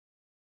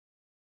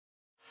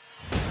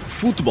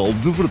Futebol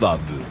de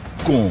Verdade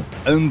com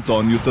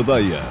António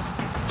Tadeia.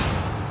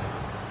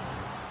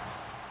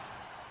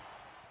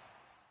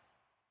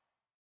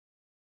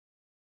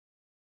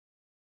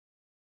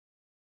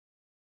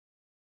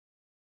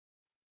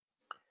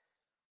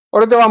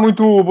 Ora, então,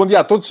 muito bom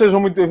dia a todos.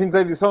 Sejam muito bem-vindos à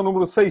edição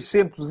número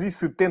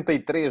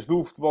 673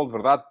 do Futebol de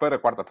Verdade para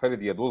quarta-feira,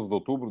 dia 12 de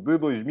outubro de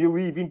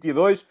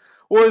 2022.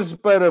 Hoje,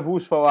 para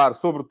vos falar,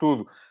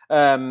 sobretudo,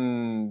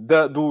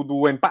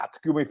 do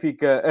empate que o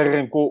Benfica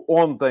arrancou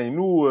ontem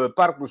no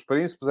Parque dos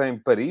Príncipes, em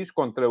Paris,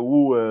 contra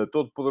o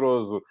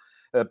todo-poderoso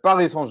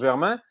Paris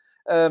Saint-Germain.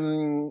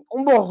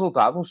 Um bom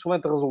resultado, um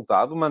excelente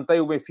resultado. Mantém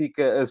o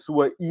Benfica a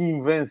sua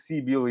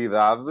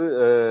invencibilidade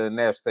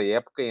nesta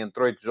época,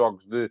 entre 8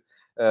 jogos de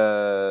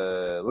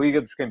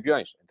Liga dos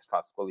Campeões, entre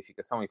fase de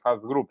qualificação e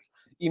fase de grupos,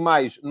 e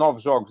mais 9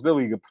 jogos da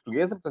Liga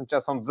Portuguesa. Portanto,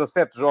 já são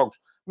 17 jogos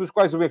nos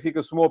quais o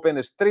Benfica somou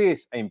apenas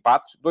 3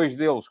 empates, 2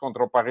 deles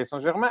contra o Paris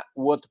Saint-Germain.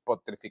 O outro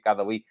pode ter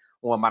ficado ali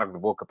um amargo de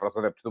boca para os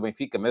adeptos do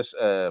Benfica, mas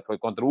foi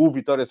contra o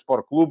Vitória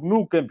Sport Clube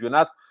no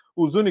campeonato.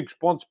 Os únicos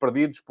pontos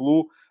perdidos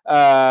pelo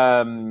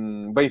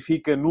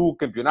Benfica no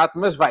campeonato,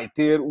 mas vai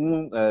ter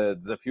um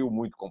desafio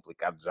muito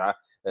complicado já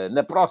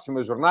na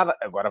próxima jornada.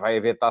 Agora vai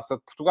haver Taça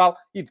de Portugal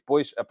e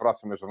depois a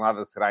próxima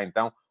jornada será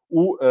então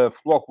o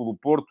Futebol Clube do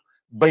Porto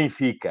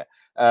Benfica.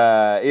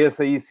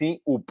 Esse aí sim,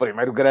 o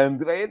primeiro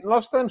grande...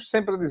 Nós estamos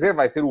sempre a dizer,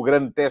 vai ser o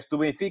grande teste do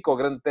Benfica, o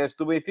grande teste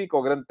do Benfica,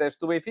 o grande teste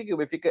do Benfica. E o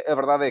Benfica, a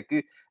verdade é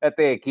que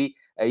até aqui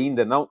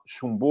ainda não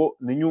chumbou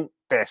nenhum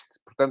teste.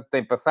 Portanto,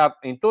 tem passado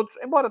em todos,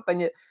 embora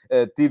tenha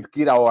tido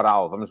que ir à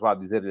oral, vamos lá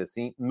dizer-lhe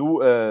assim, no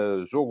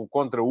jogo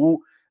contra o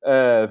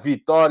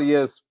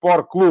Vitória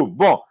Sport Clube.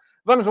 Bom,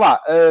 vamos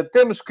lá.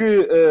 Temos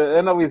que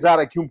analisar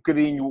aqui um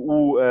bocadinho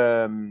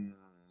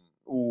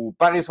o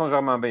Paris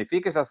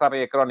Saint-Germain-Benfica. Já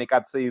sabem, a crónica há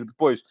de sair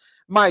depois,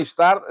 mais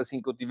tarde,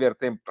 assim que eu tiver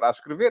tempo para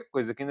escrever,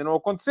 coisa que ainda não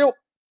aconteceu.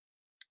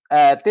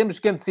 Temos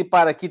que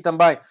antecipar aqui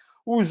também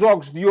os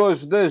jogos de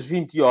hoje das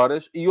 20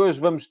 horas. E hoje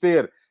vamos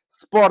ter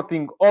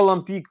Sporting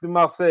Olympique de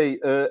Marseille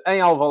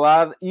em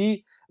Alvalade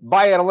e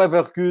Bayer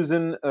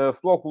Leverkusen,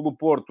 Futebol Clube do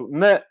Porto,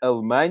 na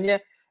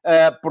Alemanha.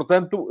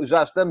 Portanto,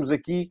 já estamos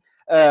aqui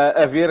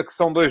a ver que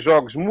são dois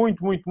jogos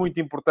muito, muito, muito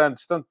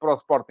importantes, tanto para o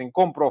Sporting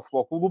como para o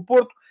Futebol Clube do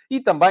Porto, e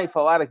também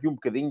falar aqui um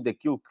bocadinho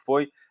daquilo que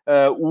foi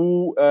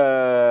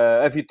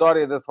a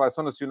vitória da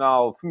Seleção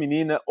Nacional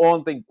Feminina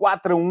ontem,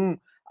 4-1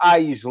 à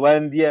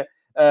Islândia,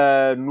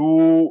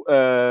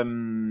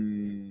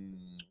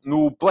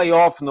 no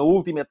play-off, na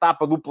última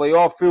etapa do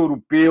play-off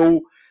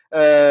europeu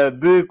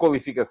de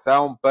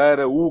qualificação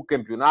para o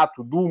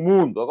Campeonato do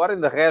Mundo. Agora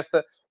ainda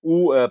resta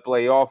o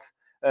play-off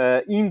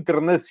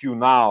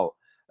internacional,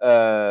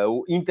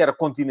 o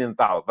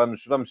intercontinental,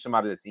 vamos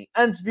chamar-lhe assim.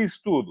 Antes disso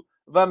tudo,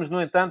 vamos,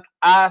 no entanto,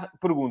 à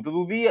pergunta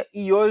do dia.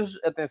 E hoje,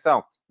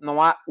 atenção, não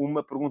há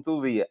uma pergunta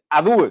do dia. Há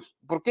duas.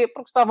 Porquê?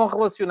 Porque estavam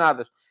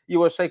relacionadas. E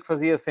eu achei que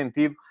fazia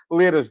sentido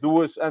ler as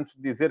duas antes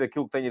de dizer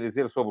aquilo que tenho a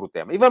dizer sobre o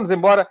tema. E vamos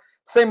embora,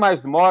 sem mais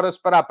demoras,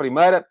 para a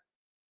primeira,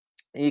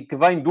 e que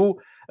vem do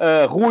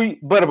Rui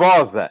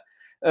Barbosa.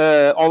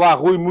 Olá,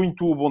 Rui,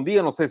 muito bom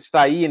dia. Não sei se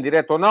está aí em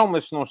direto ou não,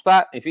 mas se não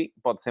está, enfim,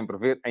 pode sempre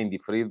ver em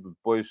diferido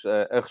depois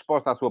a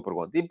resposta à sua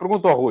pergunta. E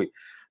pergunta ao Rui: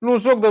 no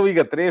jogo da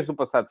Liga 3 do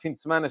passado fim de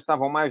semana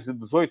estavam mais de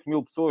 18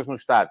 mil pessoas no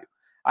estádio,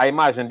 à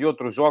imagem de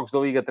outros jogos da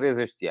Liga 3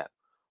 este ano.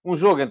 Um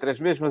jogo entre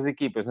as mesmas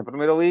equipas na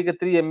Primeira Liga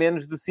teria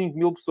menos de 5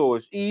 mil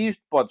pessoas. E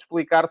isto pode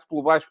explicar-se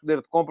pelo baixo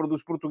poder de compra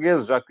dos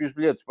portugueses, já que os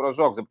bilhetes para os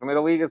jogos da Primeira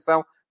Liga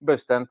são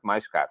bastante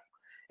mais caros.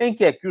 Em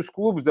que é que os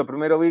clubes da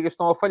Primeira Liga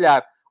estão a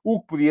falhar? O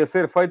que podia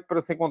ser feito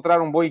para se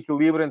encontrar um bom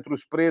equilíbrio entre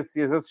os preços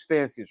e as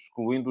assistências,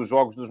 excluindo os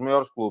jogos dos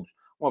maiores clubes.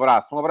 Um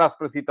abraço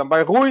para si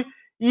também, Rui.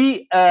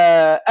 E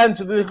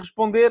antes de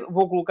responder,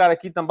 vou colocar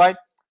aqui também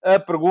a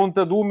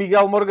pergunta do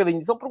Miguel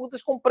Morgadinho. São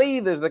perguntas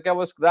compridas,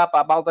 daquelas que dá para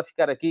a malta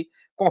ficar aqui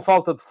com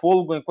falta de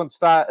fôlego enquanto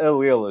está a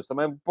lê-las.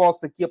 Também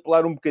posso aqui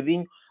apelar um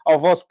bocadinho ao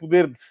vosso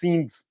poder de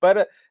síntese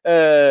para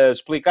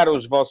explicar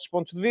os vossos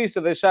pontos de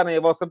vista, deixarem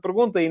a vossa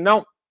pergunta e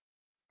não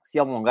se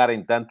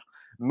alongarem tanto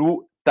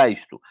no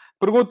texto.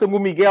 Pergunta-me o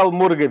Miguel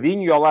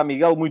Morgadinho. E olá,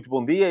 Miguel, muito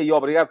bom dia e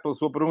obrigado pela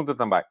sua pergunta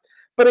também.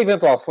 Para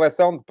eventual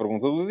reflexão de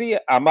pergunta do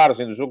dia, à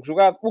margem do jogo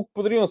jogado, o que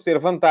poderiam ser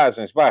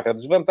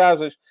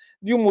vantagens/desvantagens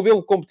de um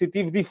modelo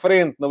competitivo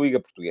diferente na Liga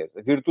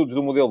Portuguesa? Virtudes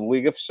do modelo de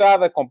Liga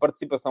fechada, com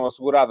participação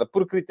assegurada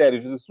por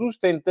critérios de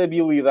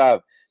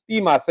sustentabilidade e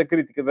massa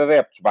crítica de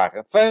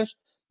adeptos/fãs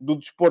do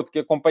desporto que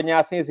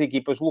acompanhassem as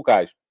equipas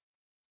locais.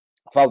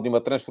 Falo de uma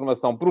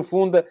transformação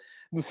profunda,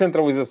 de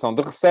centralização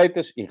de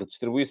receitas e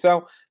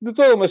redistribuição, de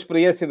toda uma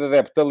experiência de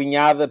adepto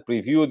alinhada,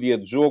 preview, dia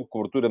de jogo,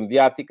 cobertura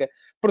mediática.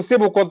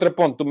 Percebo o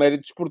contraponto do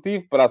mérito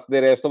desportivo para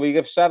aceder a esta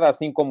liga fechada,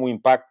 assim como o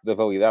impacto da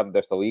validade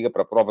desta liga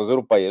para provas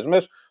europeias.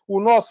 Mas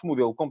o nosso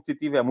modelo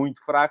competitivo é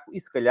muito fraco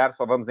e, se calhar,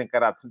 só vamos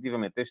encarar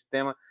definitivamente este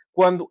tema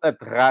quando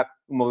aterrar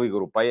uma liga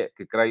europeia,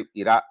 que creio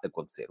irá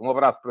acontecer. Um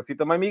abraço para si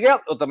também, Miguel.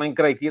 Eu também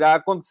creio que irá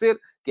acontecer,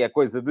 que é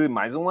coisa de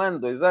mais 1 ano,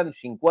 2 anos,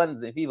 5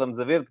 anos, enfim, vamos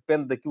a ver, depende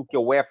depende daquilo que a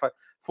UEFA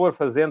for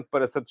fazendo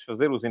para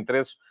satisfazer os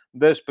interesses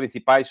das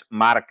principais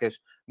marcas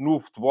no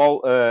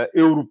futebol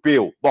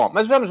europeu. Bom,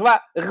 mas vamos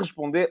lá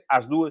responder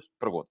às duas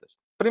perguntas.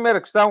 Primeira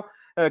questão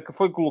que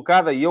foi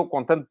colocada, e eu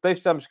com tanto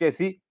texto já me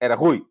esqueci, era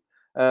Rui.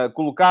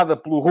 Colocada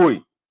pelo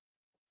Rui.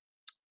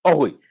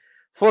 Rui,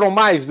 foram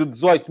mais de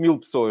 18 mil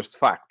pessoas, de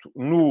facto,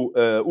 no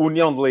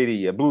União de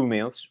Leiria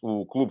Belenenses,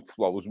 o clube de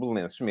futebol dos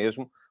belenenses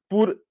mesmo,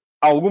 por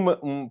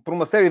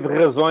uma série de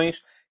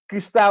razões que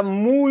está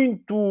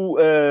muito...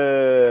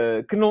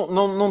 que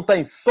não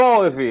tem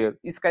só a ver,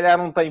 e se calhar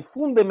não tem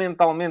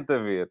fundamentalmente a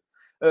ver,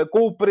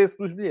 com o preço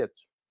dos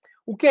bilhetes.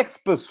 O que é que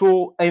se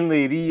passou em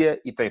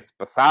Leiria, e tem-se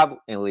passado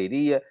em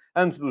Leiria,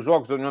 antes dos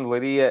Jogos da União de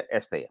Leiria,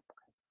 esta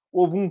época?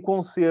 Houve um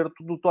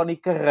concerto do Tony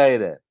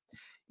Carreira.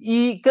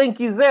 E quem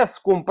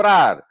quisesse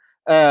comprar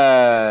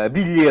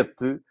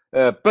bilhete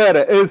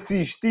para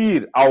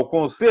assistir ao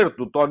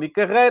concerto do Tony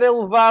Carreira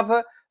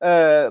levava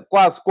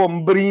quase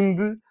como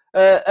brinde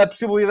a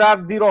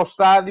possibilidade de ir ao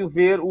estádio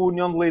ver o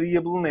União de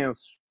Leiria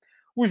Belenenses.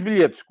 Os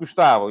bilhetes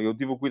custavam, eu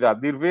tive o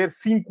cuidado de ir ver,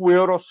 5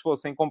 euros se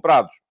fossem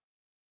comprados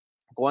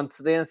com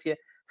antecedência,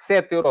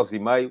 7,5 euros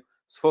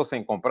se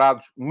fossem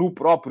comprados no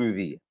próprio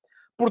dia.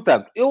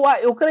 Portanto,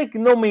 eu creio que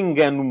não me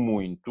engano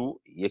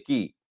muito, e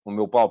aqui o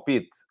meu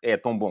palpite é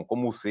tão bom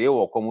como o seu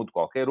ou como o de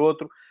qualquer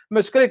outro,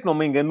 mas creio que não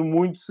me engano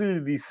muito se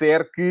lhe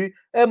disser que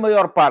a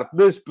maior parte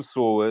das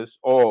pessoas,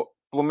 ou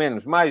pelo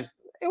menos mais,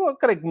 eu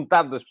creio que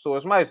metade das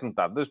pessoas, mais de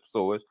metade das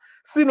pessoas,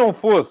 se não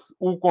fosse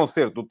o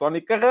concerto do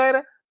Tony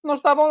Carreira, não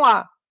estavam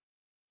lá.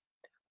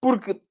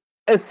 Porque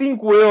a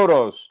 5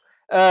 euros...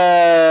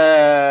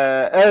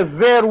 a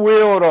 0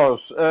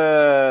 euros,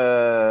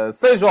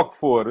 seja o que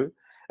for,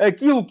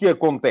 aquilo que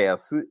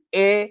acontece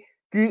é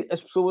que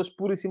as pessoas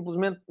pura e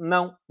simplesmente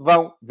não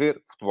vão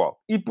ver futebol.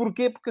 E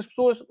porquê? Porque as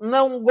pessoas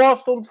não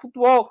gostam de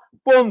futebol.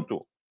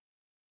 Ponto.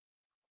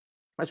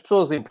 As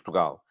pessoas em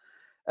Portugal,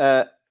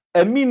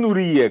 a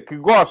minoria que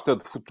gosta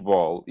de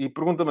futebol, e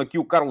pergunta-me aqui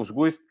o Carlos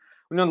Guiste,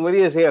 o União de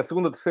Leiria já é a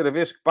segunda, terceira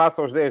vez que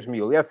passa aos 10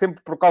 mil. E é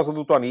sempre por causa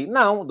do Tony.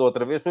 Não, da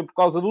outra vez foi por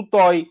causa do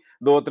Toy.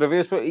 Da outra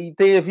vez foi... E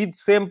tem havido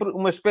sempre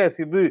uma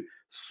espécie de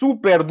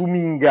super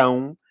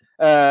domingão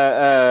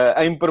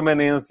em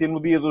permanência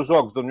no dia dos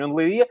Jogos da União de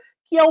Leiria,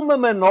 que é uma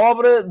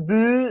manobra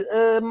de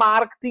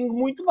marketing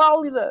muito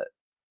válida.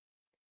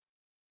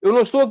 Eu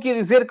não estou aqui a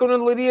dizer que a União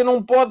de Leiria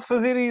não pode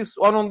fazer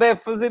isso, ou não deve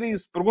fazer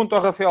isso. Pergunto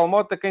ao Rafael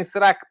Mota quem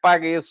será que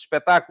paga esse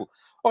espetáculo.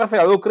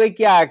 Rafael, eu creio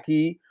que há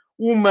aqui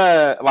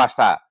uma... Lá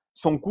está.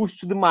 São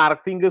custos de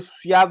marketing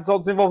associados ao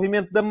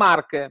desenvolvimento da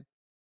marca.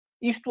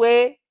 Isto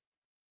é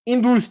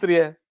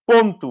indústria.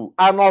 Ponto.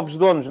 Há novos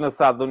donos na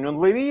SAD da União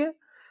de Leiria.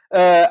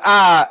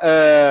 Há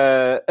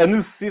a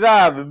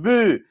necessidade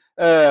de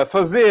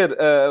fazer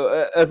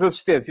as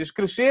assistências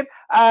crescer.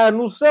 Há a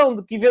noção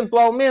de que,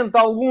 eventualmente,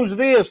 alguns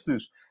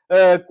destes,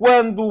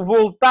 quando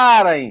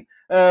voltarem,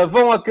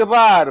 vão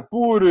acabar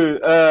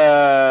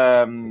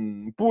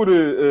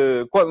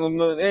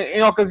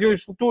em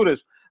ocasiões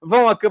futuras,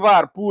 vão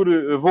acabar por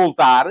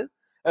voltar,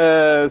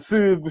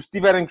 se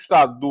tiverem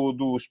gostado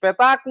do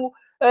espetáculo,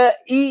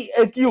 e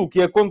aquilo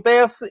que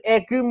acontece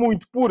é que,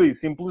 muito pura e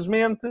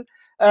simplesmente,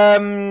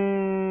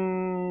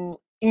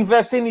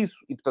 investem nisso.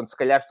 E, portanto, se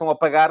calhar estão a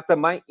pagar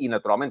também, e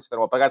naturalmente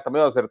estarão a pagar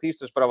também aos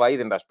artistas para lá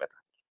irem dar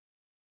espetáculos.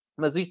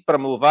 Mas isto para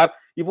me levar,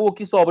 e vou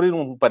aqui só abrir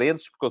um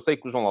parênteses, porque eu sei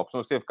que o João Lopes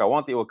não esteve cá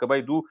ontem, eu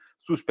acabei de o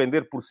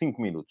suspender por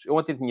 5 minutos. Eu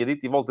ontem tinha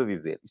dito e volto a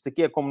dizer, isto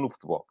aqui é como no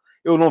futebol.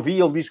 Eu não vi,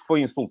 ele diz que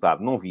foi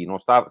insultado. Não vi, não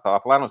estava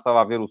a falar, não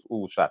estava a ver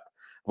o chat.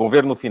 Vou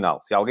ver no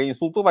final. Se alguém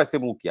insultou, vai ser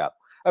bloqueado.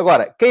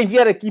 Agora, quem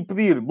vier aqui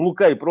pedir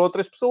bloqueio para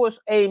outras pessoas,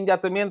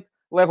 imediatamente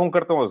leva um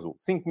cartão azul.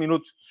 5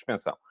 minutos de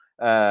suspensão.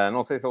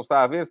 Não sei se ele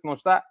está a ver, se não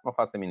está, não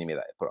faço a mínima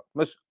ideia. Pronto.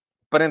 Mas...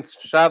 parênteses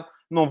fechado,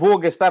 não vou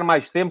gastar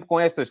mais tempo com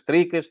estas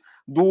tricas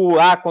do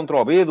A contra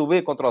o B, do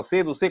B contra o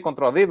C, do C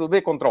contra o D, do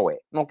D contra o E.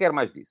 Não quero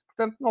mais disso.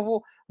 Portanto, não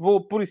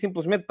vou pura e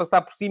simplesmente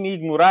passar por cima e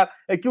ignorar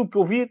aquilo que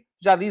ouvir.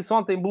 Já disse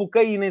ontem,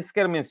 bloqueio e nem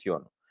sequer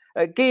menciono.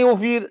 Quem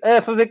ouvir a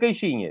fazer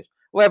queixinhas,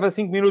 leva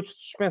 5 minutos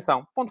de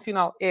suspensão. Ponto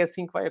final. É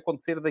assim que vai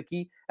acontecer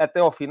daqui até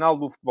ao final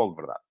do futebol de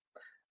verdade.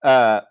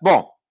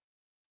 Bom,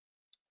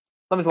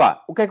 vamos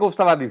lá. O que é que eu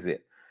estava a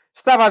dizer?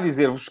 Estava a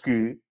dizer-vos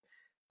que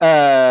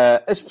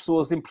as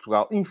pessoas em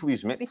Portugal,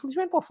 infelizmente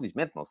ou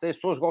felizmente, não sei, as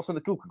pessoas gostam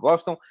daquilo que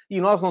gostam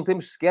e nós não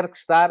temos sequer que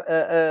estar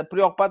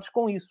preocupados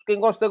com isso. Quem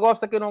gosta,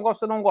 gosta. Quem não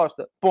gosta, não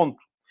gosta. Ponto.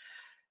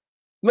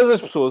 Mas as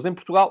pessoas em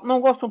Portugal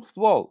não gostam de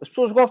futebol. As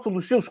pessoas gostam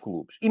dos seus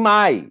clubes. E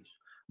mais,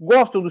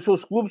 gostam dos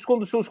seus clubes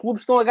quando os seus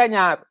clubes estão a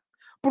ganhar.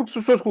 Porque se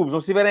os seus clubes não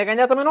estiverem a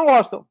ganhar, também não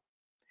gostam.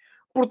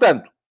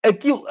 Portanto,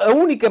 a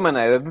única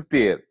maneira de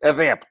ter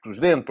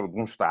adeptos dentro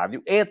de um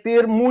estádio é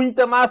ter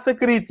muita massa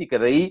crítica.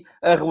 Daí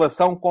a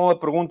relação com a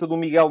pergunta do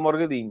Miguel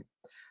Morgadinho.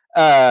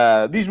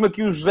 Diz-me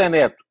aqui o José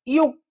Neto, e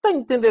eu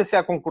tenho tendência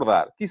a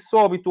concordar, que isso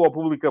só habitua ao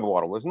público a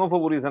borlas, não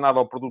valoriza nada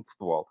ao produto de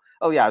futebol.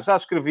 Aliás, já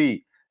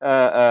escrevi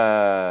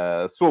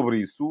sobre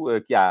isso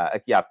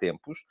aqui há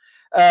tempos.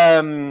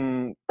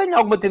 Tenho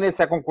alguma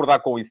tendência a concordar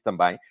com isso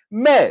também,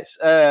 mas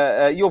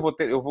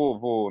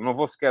não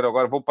vou sequer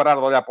agora, vou parar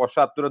de olhar para o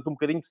chat durante um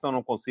bocadinho, senão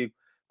não consigo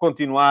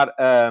continuar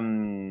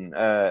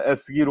a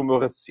seguir o meu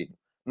raciocínio.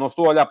 Não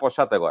estou a olhar para o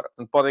chat agora,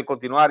 portanto podem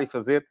continuar e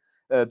fazer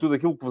tudo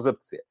aquilo que vos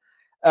apetecer.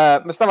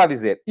 Mas estava a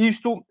dizer,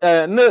 isto,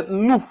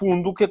 no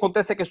fundo, o que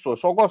acontece é que as pessoas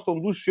só gostam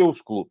dos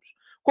seus clubes.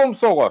 Como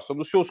só gostam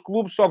dos seus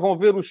clubes, só vão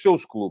ver os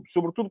seus clubes.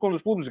 Sobretudo quando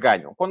os clubes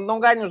ganham. Quando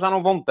não ganham, já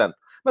não vão tanto.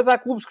 Mas há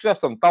clubes que já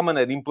estão de tal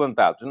maneira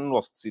implantados no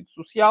nosso tecido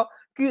social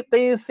que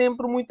têm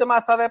sempre muita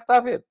massa adepta a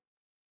ver.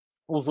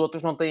 Os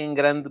outros não têm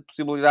grande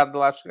possibilidade de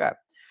lá chegar.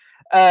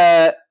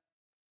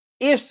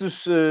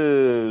 Estes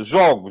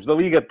jogos da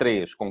Liga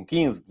 3, com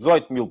 15,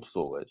 18 mil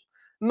pessoas,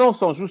 não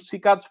são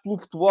justificados pelo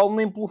futebol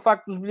nem pelo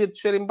facto dos bilhetes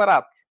serem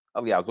baratos.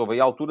 Aliás, houve aí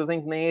alturas em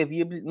que nem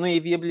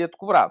havia bilhete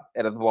cobrado.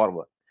 Era de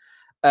borla.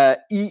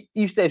 E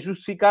isto é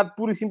justificado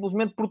pura e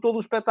simplesmente por todo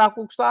o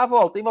espetáculo que está à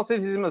volta. E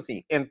vocês dizem-me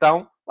assim,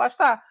 então, lá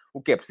está.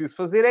 O que é preciso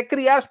fazer é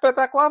criar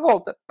espetáculo à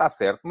volta. Está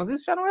certo, mas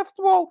isso já não é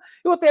futebol.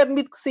 Eu até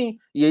admito que sim.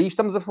 E aí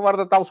estamos a falar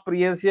da tal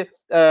experiência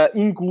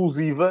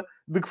inclusiva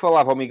de que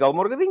falava o Miguel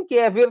Morgadinho, que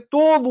é haver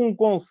todo um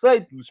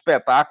conceito de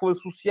espetáculo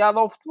associado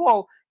ao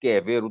futebol. Que é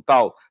haver o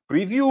tal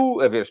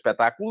preview, haver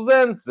espetáculos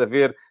antes,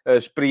 haver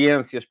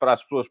experiências para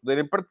as pessoas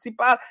poderem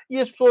participar, e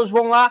as pessoas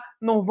vão lá,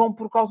 não vão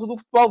por causa do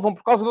futebol, vão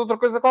por causa de outra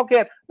coisa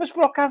qualquer. Mas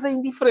por acaso é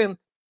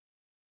indiferente.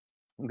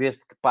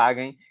 Desde que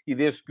paguem e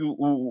desde que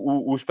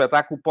o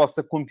espetáculo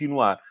possa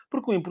continuar.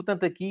 Porque o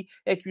importante aqui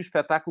é que o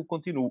espetáculo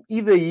continue.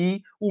 E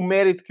daí o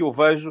mérito que eu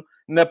vejo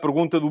na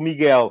pergunta do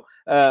Miguel.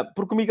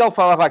 Porque o Miguel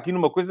falava aqui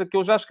numa coisa que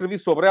eu já escrevi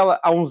sobre ela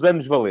há uns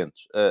anos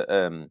valentes.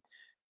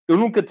 Eu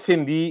nunca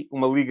defendi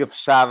uma liga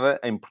fechada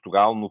em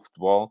Portugal, no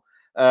futebol.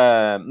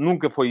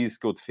 Nunca foi isso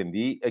que eu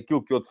defendi.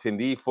 Aquilo que eu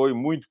defendi foi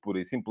muito pura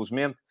e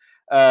simplesmente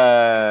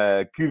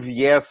que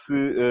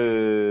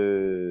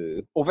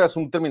houvesse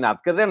um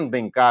determinado caderno de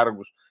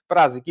encargos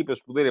para as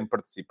equipas poderem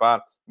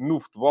participar no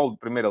futebol de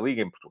Primeira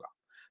Liga em Portugal.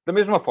 Da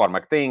mesma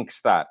forma que têm que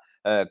estar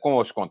com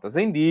as contas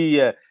em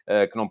dia,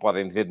 que não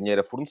podem dever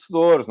dinheiro a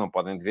fornecedores, não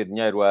podem dever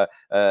dinheiro a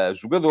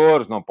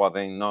jogadores, não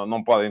podem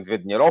dever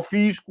dinheiro ao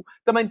fisco,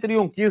 também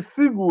teriam que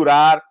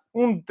assegurar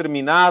um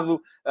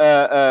determinado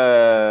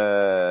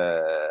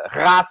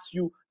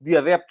rácio de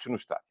adeptos no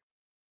estádio.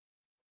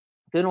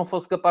 Quem não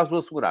fosse capaz de o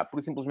assegurar, por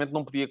simplesmente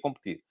não podia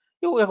competir.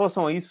 Eu, em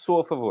relação a isso,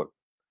 sou a favor.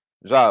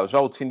 Já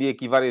o defendi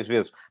aqui várias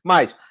vezes.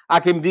 Mas há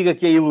quem me diga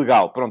que é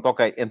ilegal. Pronto,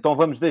 ok. Então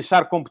vamos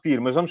deixar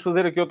competir. Mas vamos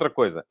fazer aqui outra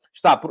coisa.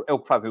 É o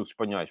que fazem os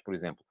espanhóis, por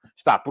exemplo.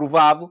 Está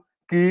provado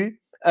que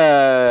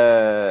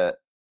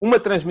uma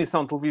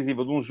transmissão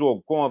televisiva de um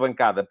jogo com a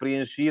bancada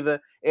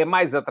preenchida é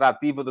mais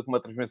atrativa do que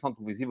uma transmissão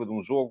televisiva de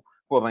um jogo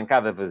com a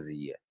bancada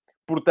vazia.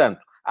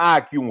 Portanto, há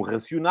aqui um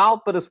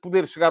racional para se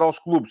poder chegar aos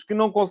clubes que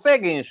não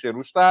conseguem encher o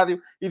estádio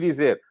e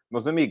dizer,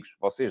 meus amigos,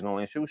 vocês não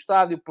enchem o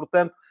estádio,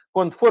 portanto,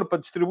 quando for para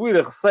distribuir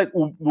a receita,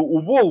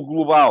 o bolo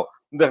global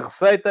da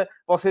receita,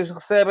 vocês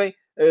recebem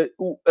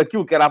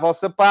aquilo que era a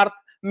vossa parte,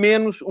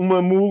 menos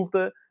uma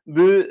multa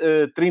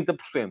de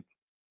 30%.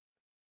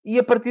 E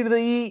a partir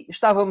daí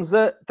estávamos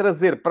a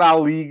trazer para a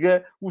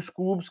Liga os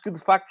clubes que de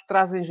facto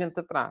trazem gente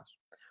atrás.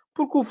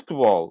 Porque o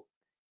futebol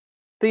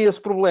tem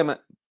esse problema.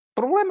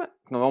 Problema,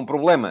 que não é um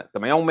problema,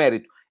 também é um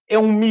mérito. É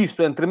um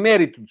misto entre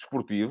mérito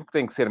desportivo, que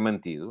tem que ser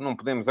mantido. Não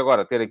podemos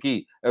agora ter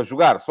aqui a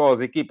jogar só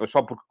as equipas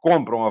só porque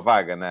compram a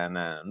vaga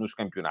nos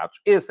campeonatos.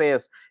 Esse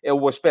é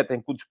o aspecto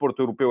em que o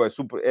desporto europeu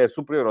é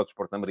superior ao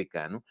desporto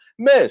americano.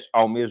 Mas,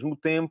 ao mesmo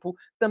tempo,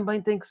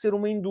 também tem que ser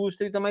uma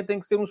indústria e também tem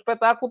que ser um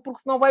espetáculo,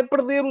 porque senão vai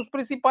perder os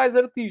principais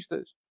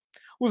artistas.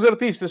 Os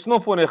artistas, se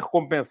não forem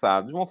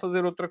recompensados, vão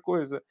fazer outra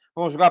coisa.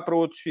 Vão jogar para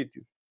outros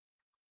sítios.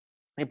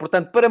 E,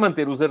 portanto, para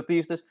manter os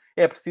artistas,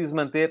 é preciso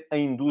manter a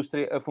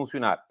indústria a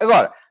funcionar.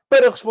 Agora,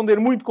 para responder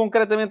muito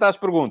concretamente às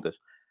perguntas,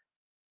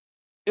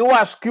 eu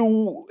acho que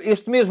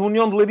este mesmo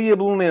União de Leiria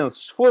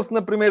Belenenses, se fosse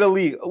na Primeira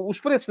Liga, os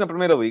preços na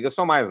Primeira Liga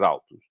são mais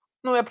altos.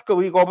 Não é porque a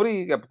Liga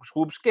obriga, é porque os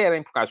clubes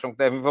querem, porque acham que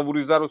devem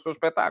valorizar o seu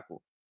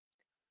espetáculo.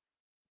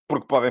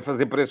 Porque podem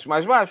fazer preços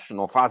mais baixos.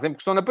 Não fazem porque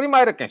estão na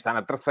primeira. Quem está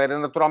na terceira,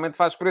 naturalmente,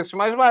 faz preços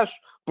mais baixos.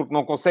 Porque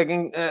não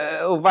conseguem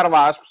levar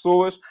lá as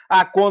pessoas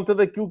à conta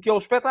daquilo que é o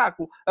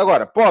espetáculo.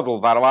 Agora, pode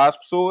levar lá as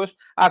pessoas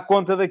à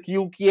conta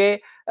daquilo que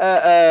é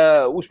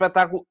o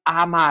espetáculo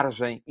à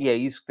margem. E é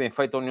isso que tem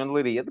feito a União de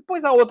Leiria.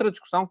 Depois há outra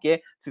discussão que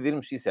é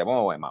decidirmos se isso é bom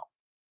ou é mau.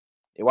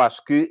 Eu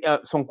acho que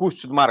são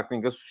custos de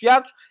marketing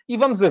associados e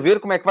vamos a ver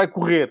como é que vai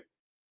correr.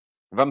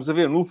 Vamos a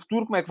ver no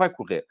futuro como é que vai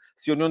correr.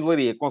 Se a União de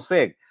Leiria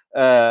consegue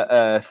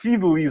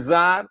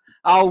fidelizar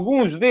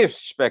alguns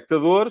destes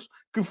espectadores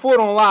que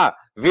foram lá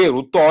ver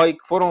o Toy,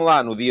 que foram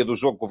lá no dia do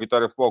jogo com o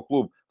Vitória Futebol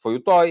Clube, foi o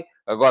Toy,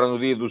 agora no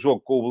dia do jogo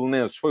com o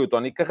Belenenses foi o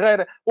Tony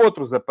Carreira,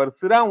 outros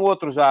aparecerão,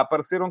 outros já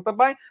apareceram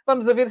também.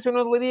 Vamos a ver se a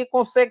União de Leiria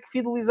consegue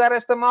fidelizar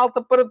esta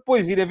malta para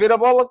depois ir a ver a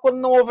bola quando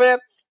não houver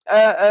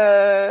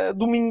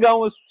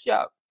domingão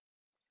associado.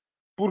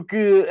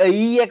 Porque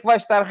aí é que vai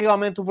estar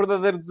realmente o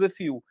verdadeiro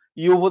desafio.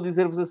 E eu vou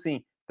dizer-vos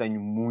assim, tenho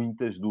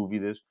muitas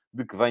dúvidas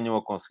de que venham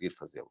a conseguir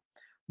fazê-lo.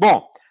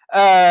 Bom,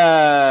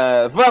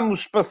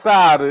 vamos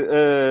passar...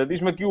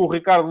 diz-me aqui o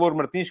Ricardo Louro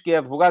Martins, que é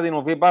advogado e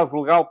não vê base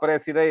legal para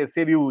essa ideia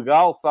ser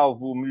ilegal,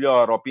 salvo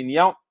melhor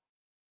opinião.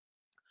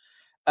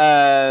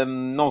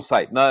 Não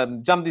sei.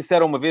 Já me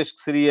disseram uma vez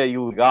que seria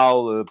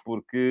ilegal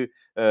porque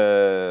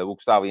o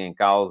que está ali em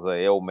causa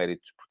é o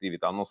mérito desportivo e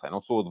tal. Não sei.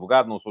 Não sou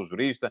advogado, não sou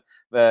jurista.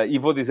 E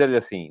vou dizer-lhe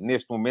assim,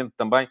 neste momento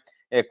também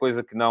é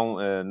coisa que não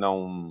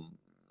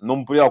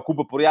me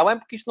preocupa por aí além,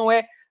 porque isto não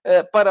é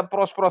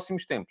para os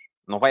próximos tempos.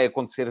 Não vai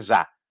acontecer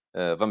já.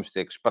 Vamos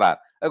ter que esperar.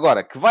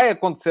 Agora, que vai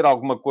acontecer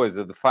alguma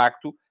coisa de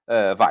facto,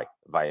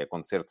 vai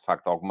acontecer de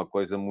facto alguma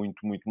coisa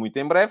muito, muito, muito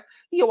em breve.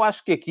 E eu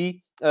acho que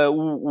aqui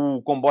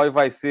o comboio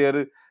vai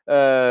ser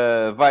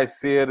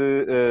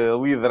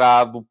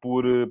liderado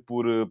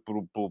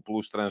pelo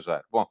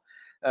estrangeiro. Bom,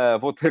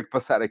 vou ter que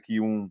passar aqui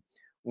um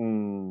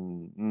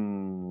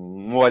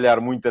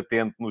olhar muito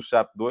atento no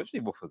chat de hoje e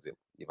vou fazê-lo.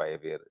 E vai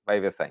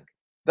haver sangue.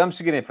 Vamos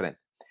seguir em frente.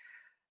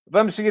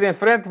 Vamos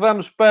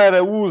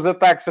para os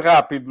ataques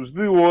rápidos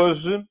de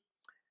hoje.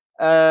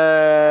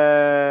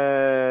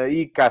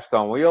 E cá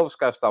estão eles,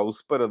 cá está o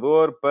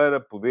separador para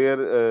poder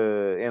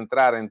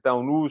entrar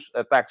então nos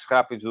ataques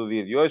rápidos do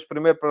dia de hoje.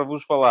 Primeiro para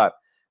vos falar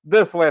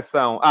da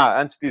seleção.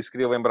 Antes disso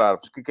queria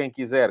lembrar-vos que quem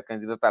quiser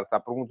candidatar-se à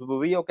pergunta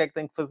do dia, o que é que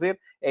tem que fazer?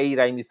 É ir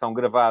à emissão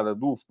gravada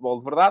do Futebol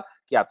de Verdade,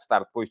 que há de estar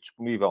depois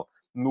disponível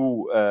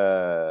no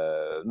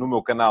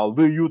meu canal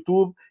de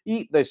YouTube,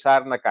 e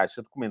deixar na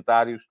caixa de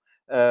comentários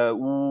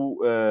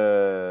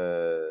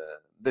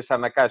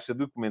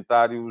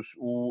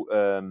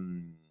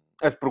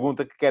a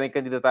pergunta que querem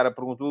candidatar à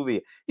pergunta do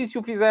dia. E se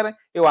o fizerem,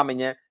 eu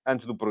amanhã,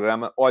 antes do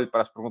programa, olho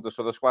para as perguntas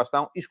todas que lá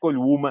estão e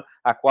escolho uma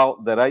à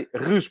qual darei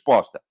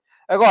resposta.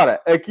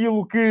 Agora,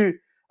 aquilo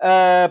que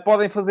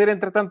podem fazer,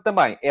 entretanto,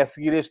 também é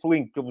seguir este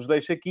link que eu vos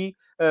deixo aqui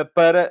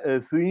para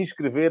se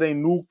inscreverem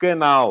no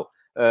canal.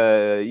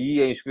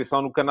 E a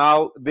inscrição no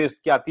canal,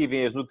 desde que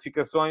ativem as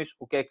notificações,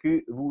 o que é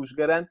que vos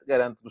garante?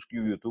 Garante-vos que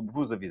o YouTube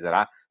vos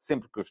avisará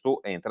sempre que eu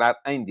estou a entrar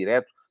em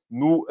direto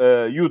no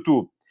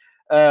YouTube.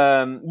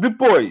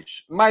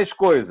 Depois, mais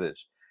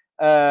coisas.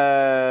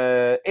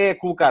 É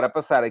colocar a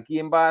passar aqui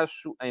em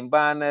baixo, em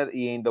banner,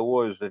 e ainda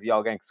hoje havia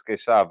alguém que se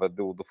queixava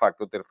do facto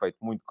de eu ter feito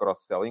muito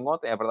cross-selling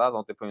ontem. É verdade,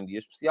 ontem foi um dia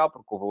especial,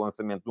 porque houve o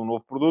lançamento de um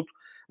novo produto,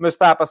 mas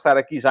está a passar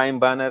aqui já em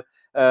banner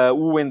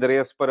o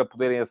endereço para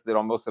poderem aceder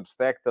ao meu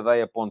Substack,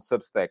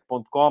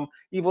 tadeia.substack.com,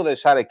 e vou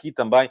deixar aqui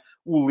também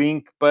o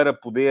link para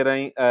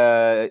poderem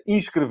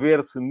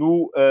inscrever-se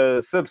no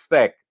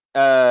Substack.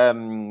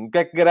 O que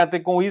é que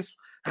garantem com isso?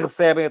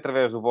 Recebem,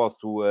 através do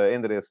vosso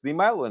endereço de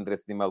e-mail, o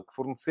endereço de e-mail que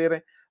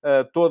fornecerem,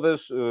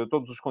 todos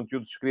os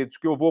conteúdos escritos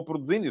que eu vou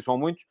produzindo, e são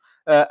muitos.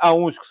 Há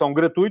uns que são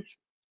gratuitos,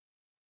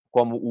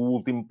 como o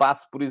Último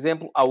Passo, por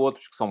exemplo. Há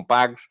outros que são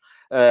pagos,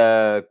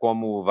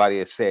 como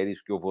várias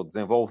séries que eu vou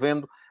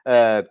desenvolvendo,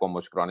 como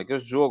as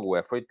Crónicas de Jogo, o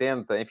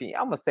F80, enfim,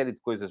 há uma série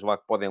de coisas lá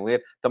que podem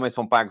ler. Também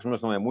são pagos, mas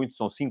não é muito,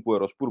 são 5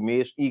 € por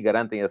mês e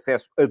garantem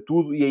acesso a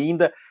tudo, e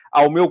ainda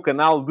ao meu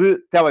canal de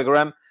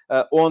Telegram,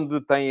 onde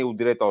têm o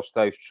direito aos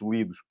textos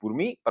lidos por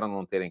mim, para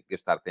não terem que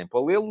gastar tempo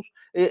a lê-los,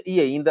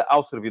 e ainda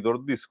ao servidor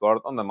do Discord,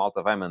 onde a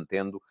malta vai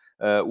mantendo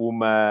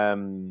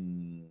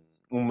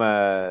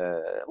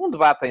um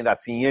debate ainda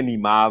assim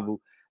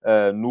animado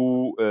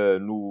no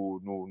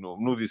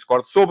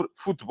Discord sobre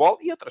futebol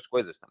e outras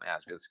coisas também,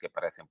 às vezes, que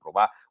aparecem por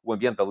lá. O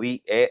ambiente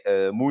ali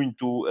é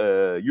muito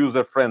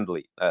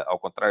user-friendly, ao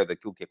contrário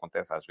daquilo que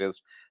acontece às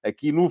vezes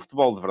aqui no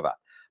Futebol de Verdade.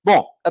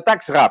 Bom,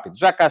 ataques rápidos,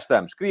 já cá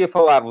estamos. Queria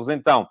falar-vos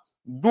então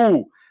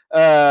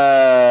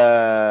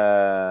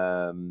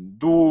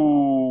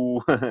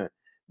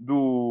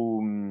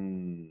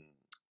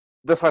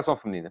da seleção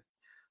feminina.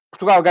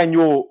 Portugal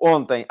ganhou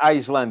ontem à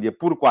Islândia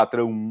por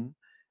 4-1,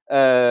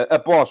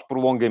 após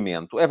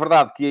prolongamento. É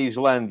verdade que a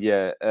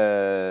Islândia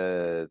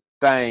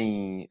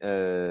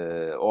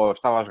ou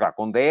estava a jogar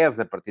com 10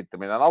 a partir de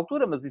determinada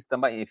altura, mas isso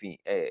também, enfim,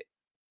 é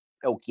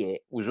o que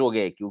é. O jogo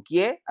é aquilo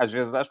que é. Às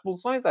vezes há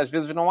expulsões, às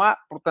vezes não há.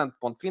 Portanto,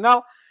 ponto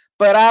final.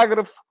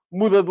 Parágrafo,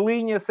 muda de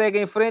linha, segue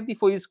em frente, e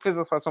foi isso que fez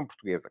a seleção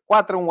portuguesa.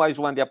 4-1 à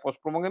Islândia após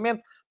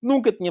prolongamento.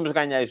 Nunca tínhamos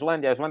ganho à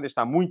Islândia. A Islândia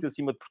está muito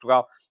acima de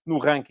Portugal no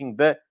ranking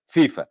da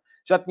FIFA.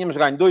 Já tínhamos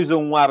ganho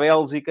 2-1 à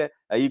Bélgica,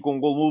 aí com um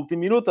gol no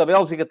último minuto. A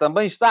Bélgica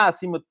também está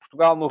acima de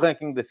Portugal no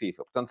ranking da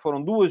FIFA. Portanto, foram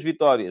duas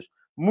vitórias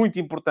muito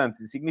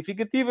importantes e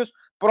significativas.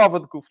 Prova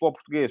de que o futebol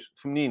português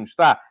feminino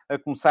está a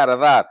começar a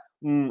dar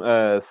um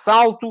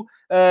salto.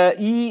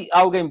 E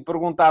alguém me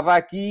perguntava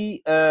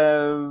aqui,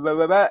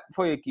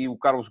 foi aqui o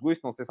Carlos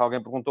Guiz, não sei se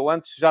alguém perguntou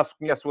antes, já se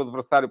conhece o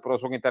adversário para o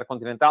jogo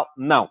intercontinental?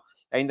 Não,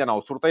 ainda não.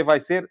 O sorteio vai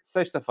ser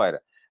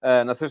sexta-feira.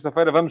 Na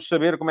sexta-feira vamos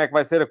saber como é que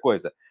vai ser a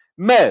coisa.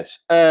 Mas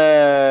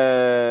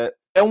é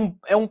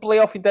um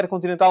play-off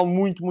intercontinental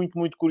muito, muito,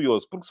 muito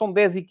curioso, porque são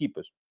 10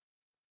 equipas.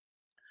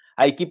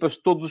 Há equipas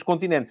de todos os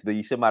continentes,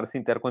 daí chamar-se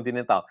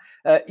intercontinental.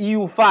 E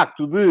o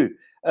facto de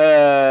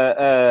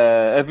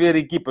haver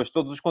equipas de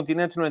todos os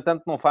continentes, no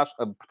entanto, não faz...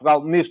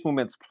 Portugal, neste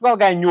momento, se Portugal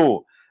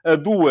ganhou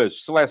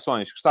duas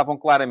seleções que estavam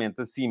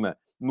claramente acima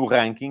no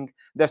ranking,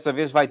 desta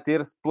vez vai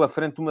ter pela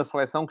frente uma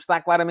seleção que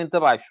está claramente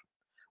abaixo.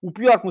 O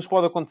pior que nos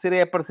pode acontecer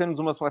é aparecermos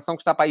uma seleção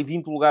que está para aí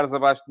 20 lugares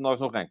abaixo de nós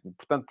no ranking.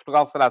 Portanto,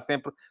 Portugal será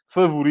sempre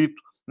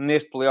favorito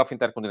neste play-off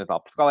intercontinental.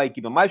 Portugal é a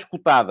equipa mais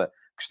cotada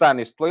que está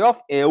neste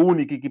play-off, é a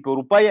única equipa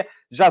europeia.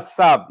 Já se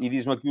sabe, e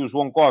diz-me aqui o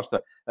João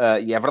Costa,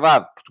 e é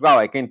verdade,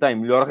 Portugal é quem tem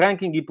melhor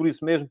ranking, e por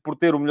isso mesmo, por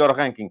ter o melhor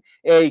ranking,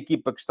 é a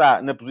equipa que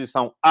está na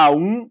posição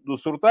A1 do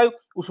sorteio.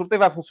 O sorteio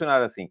vai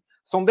funcionar assim.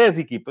 São 10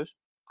 equipas.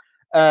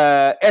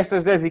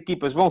 Estas 10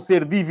 equipas vão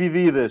ser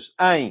divididas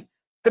em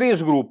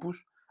 3 grupos.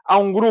 Há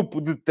um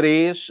grupo de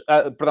 3,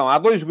 há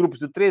 2 grupos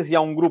de 3 e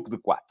há um grupo de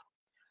 4.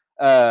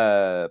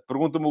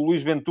 Pergunta-me o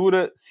Luís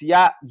Ventura se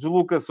há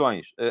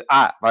deslocações.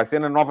 Vai ser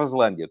na Nova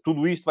Zelândia.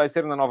 Tudo isto vai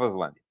ser na Nova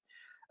Zelândia.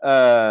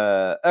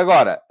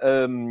 Agora,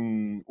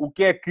 o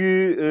que é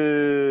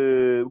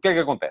que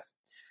acontece?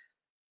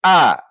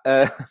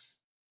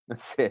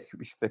 Sério,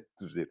 isto é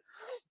muito giro.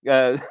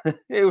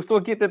 Eu estou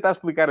aqui a tentar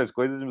explicar as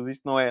coisas, mas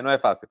isto não é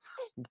fácil.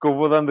 Porque eu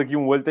vou dando aqui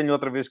um olho, tenho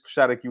outra vez que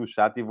fechar aqui o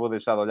chat e vou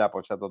deixar de olhar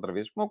para o chat outra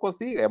vez, porque não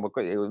consigo. É uma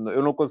coisa,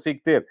 eu não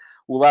consigo ter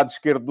o lado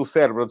esquerdo do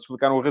cérebro a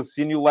explicar um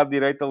raciocínio e o lado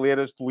direito a ler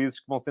as tolices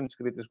que vão sendo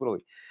escritas por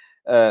ali.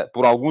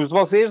 Por alguns de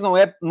vocês, não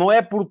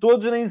é por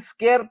todos, nem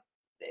sequer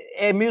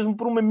é mesmo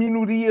por uma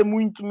minoria,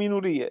 muito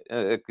minoria,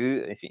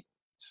 que, enfim,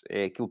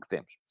 é aquilo que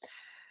temos.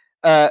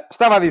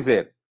 Estava a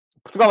dizer...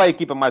 Portugal é a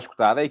equipa mais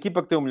cotada, é a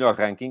equipa que tem o melhor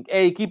ranking, é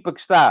a equipa que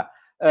está,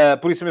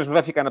 por isso mesmo,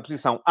 vai ficar na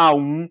posição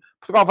A1.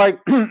 Portugal vai,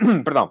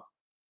 perdão,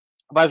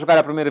 vai jogar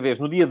a primeira vez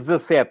no dia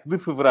 17 de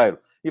fevereiro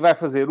e vai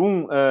fazer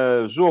um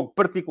jogo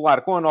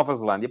particular com a Nova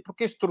Zelândia,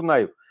 porque este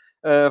torneio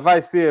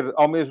vai ser,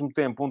 ao mesmo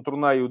tempo, um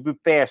torneio de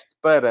teste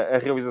para a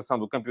realização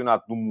do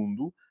Campeonato do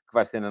Mundo, que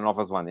vai ser na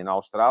Nova Zelândia e na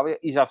Austrália,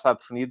 e já está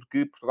definido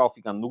que Portugal,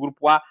 ficando no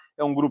grupo A,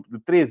 é um grupo de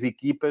 3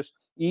 equipas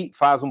e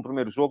faz um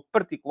primeiro jogo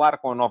particular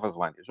com a Nova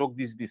Zelândia. Jogo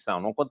de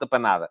exibição, não conta para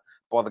nada.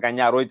 Pode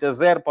ganhar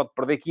 8-0, pode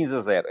perder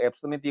 15-0. É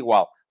absolutamente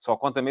igual. Só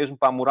conta mesmo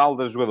para a moral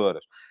das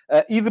jogadoras.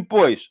 E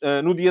depois,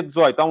 no dia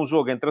 18, há um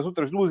jogo entre as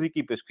outras 2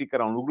 equipas que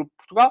ficarão no grupo de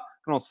Portugal,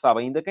 que não se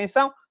sabe ainda quem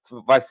são.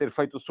 Vai ser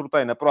feito o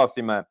sorteio na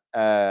próxima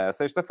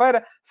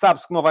sexta-feira.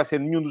 Sabe-se que não vai ser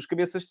nenhum dos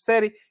cabeças de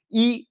série.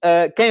 E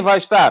quem vai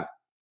estar...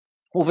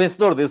 O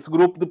vencedor desse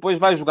grupo depois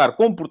vai jogar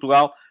com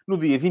Portugal no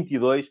dia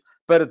 22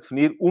 para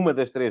definir uma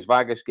das 3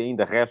 vagas que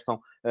ainda restam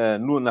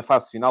na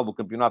fase final do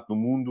Campeonato do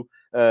Mundo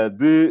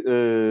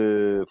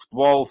de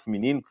futebol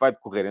feminino, que vai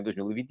decorrer em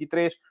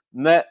 2023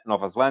 na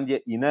Nova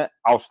Zelândia e na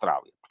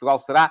Austrália. Portugal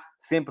será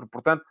sempre,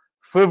 portanto,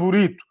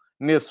 favorito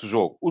nesse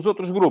jogo. Os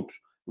outros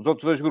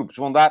 2 grupos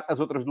vão dar as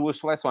outras 2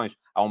 seleções.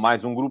 Há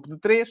mais um grupo de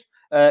 3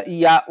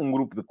 e há um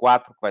grupo de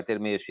 4 que vai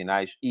ter meias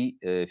finais e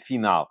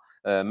final.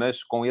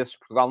 Mas com esses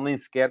Portugal nem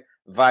sequer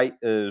vai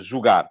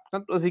jogar.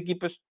 Portanto, as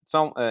equipas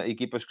são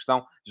equipas que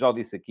estão, já o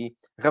disse aqui,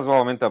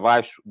 razoavelmente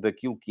abaixo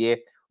daquilo que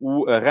é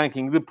o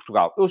ranking de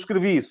Portugal. Eu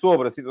escrevi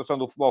sobre a situação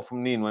do futebol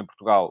feminino em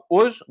Portugal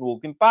hoje, no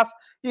último passo,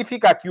 e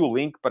fica aqui o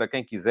link para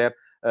quem quiser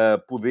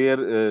poder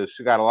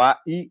chegar lá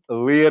e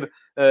ler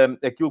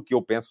aquilo que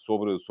eu penso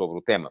sobre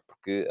o tema,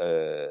 porque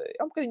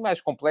é um bocadinho mais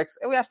complexo.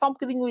 Aliás, está um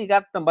bocadinho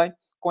ligado também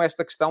com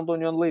esta questão da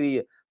União de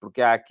Leiria, porque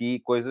há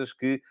aqui coisas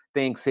que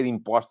têm que ser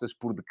impostas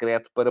por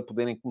decreto para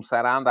poderem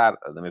começar a andar.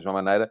 Da mesma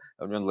maneira,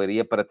 a União de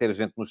Leiria, para ter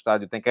gente no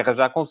estádio, tem que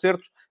arranjar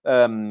concertos.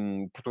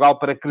 Portugal,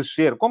 para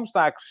crescer, como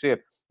está a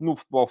crescer no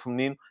futebol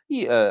feminino,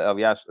 e,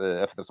 aliás,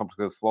 a Federação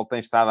Portuguesa de Futebol tem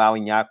estado a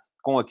alinhar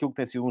com aquilo que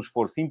tem sido um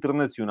esforço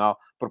internacional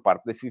por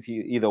parte da FIFA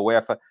e da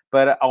UEFA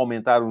para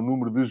aumentar o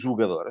número de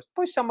jogadoras.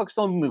 Depois, se é uma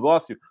questão de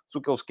negócio, se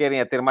o que eles querem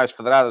é ter mais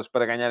federadas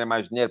para ganharem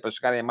mais dinheiro, para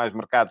chegarem a mais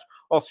mercados,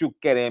 ou se o que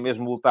querem é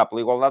mesmo lutar pela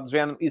igualdade de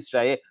género, isso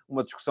já é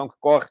uma discussão que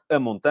corre a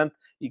montante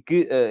e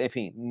que,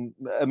 enfim,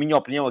 a minha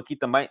opinião aqui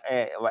também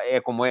é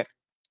como é.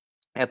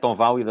 É tão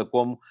válida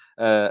como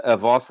a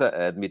vossa.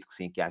 Admito que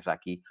sim, que haja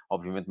aqui,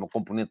 obviamente, uma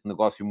componente de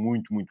negócio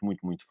muito, muito,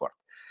 muito, muito forte.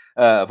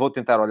 Vou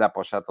tentar olhar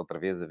para o chat outra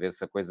vez, a ver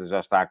se a coisa já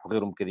está a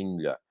correr um bocadinho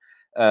melhor.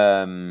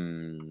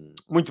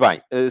 Muito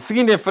bem.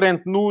 Seguindo em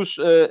frente nos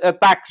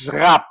ataques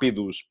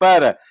rápidos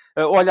para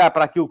olhar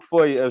para aquilo que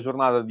foi a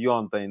jornada de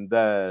ontem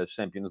da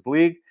Champions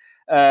League.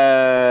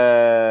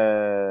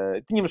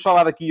 Tínhamos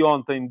falado aqui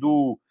ontem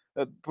do...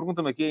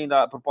 Pergunta-me aqui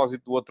ainda a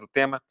propósito do outro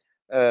tema.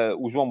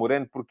 O João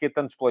Moreno, porquê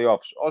tantos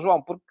playoffs?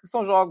 João, porque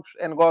são jogos,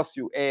 é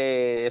negócio,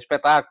 é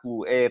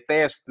espetáculo, é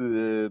teste.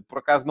 Por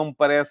acaso não me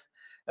parece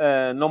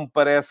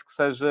que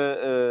seja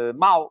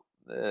mau.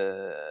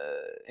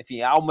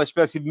 Enfim, há uma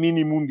espécie de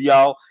mini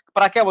mundial que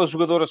para aquelas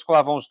jogadoras que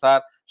lá vão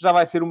estar já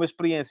vai ser uma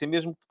experiência,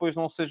 mesmo que depois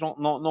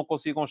não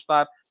consigam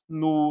estar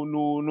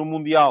no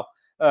mundial.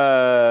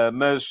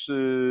 Mas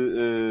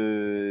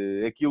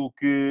aquilo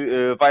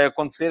que vai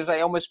acontecer já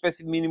é uma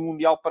espécie de mini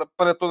mundial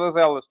para todas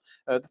elas.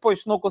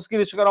 Depois, se não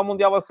conseguirem chegar ao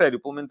mundial a sério,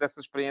 pelo menos essa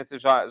experiência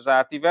já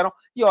a tiveram,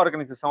 e a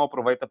organização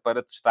aproveita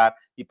para testar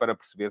e para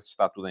perceber se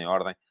está tudo em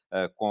ordem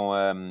com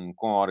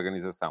a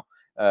organização.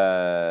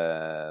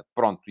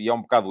 Pronto, e é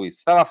um bocado isso.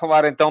 Estava a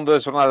falar então da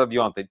jornada de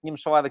ontem.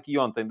 Tínhamos falado aqui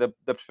ontem da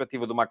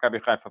perspectiva do Maccabi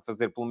Haifa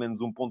fazer pelo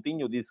menos um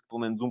pontinho. Eu disse que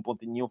pelo menos um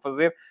pontinho iam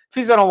fazer.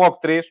 Fizeram logo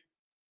 3.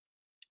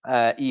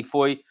 E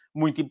foi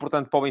muito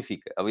importante para o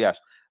Benfica. Aliás,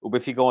 o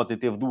Benfica ontem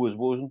teve duas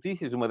boas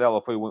notícias. Uma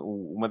delas foi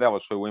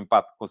o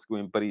empate que conseguiu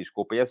em Paris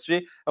com o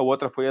PSG. A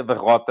outra foi a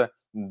derrota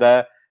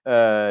da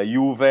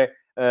Juve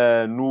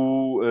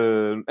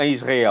em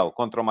Israel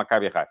contra o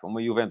Maccabi Haifa.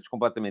 Uma Juventus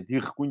completamente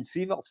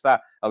irreconhecível.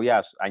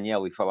 Aliás,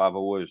 Agnelli falava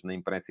hoje na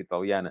imprensa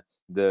italiana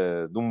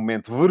de um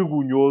momento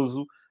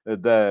vergonhoso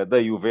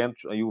da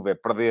Juventus. A Juve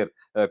perder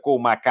com o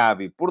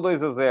Maccabi por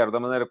 2-0, da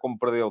maneira como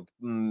perdeu,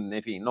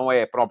 enfim, não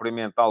é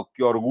propriamente algo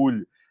que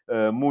orgulhe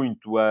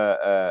muito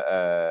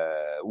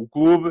o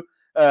clube.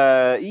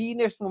 E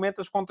neste momento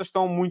as contas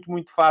estão muito,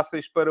 muito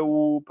fáceis para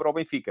o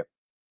Benfica.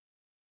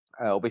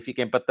 O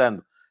Benfica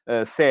empatando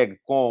segue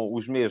com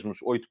os mesmos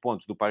 8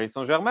 pontos do Paris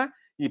Saint-Germain.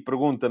 E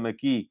pergunta-me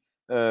aqui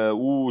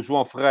o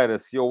João Ferreira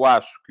se eu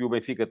acho que o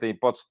Benfica tem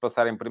hipótese de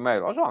passar em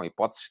primeiro. João,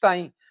 hipóteses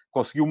tem.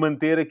 Conseguiu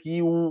manter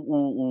aqui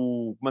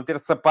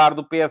manter-se a par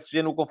do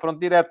PSG no confronto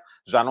direto.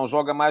 Já não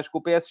joga mais com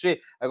o PSG.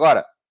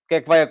 Agora, o que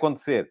é que vai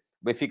acontecer?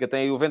 O Benfica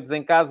tem o Juventus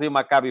em casa e o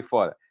Maccabi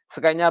fora. Se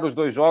ganhar os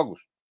dois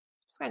jogos,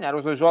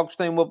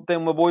 tem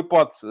uma boa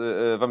hipótese.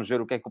 Vamos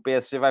ver o que é que o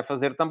PSG vai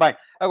fazer também.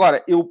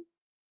 Agora, eu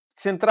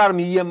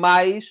centrar-me-ia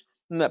mais,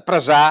 para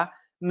já,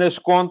 nas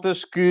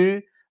contas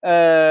que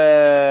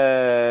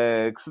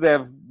se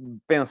deve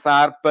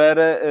pensar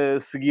para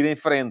seguir em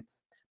frente,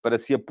 para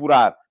se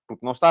apurar,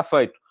 porque não está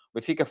feito. O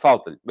Benfica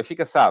falta-lhe, o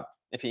Benfica sabe.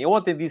 Enfim, eu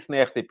ontem disse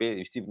na RTP,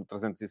 estive no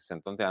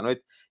 360 ontem à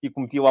noite, e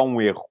cometi lá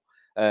um erro.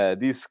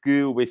 Disse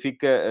que o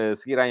Benfica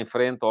seguirá em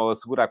frente ou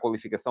assegura a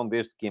qualificação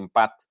desde que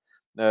empate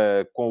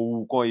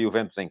com a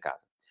Juventus em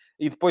casa.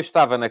 E depois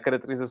estava na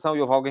caracterização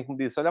e houve alguém que me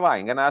disse, olha lá,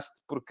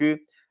 enganaste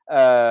porque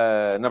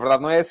na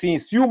verdade não é assim.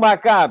 Se o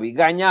Maccabi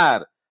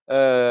ganhar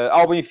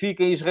ao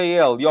Benfica em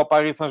Israel e ao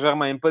Paris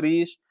Saint-Germain em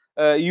Paris,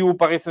 e o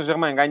Paris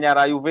Saint-Germain ganhar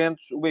à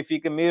Juventus, o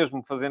Benfica,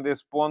 mesmo fazendo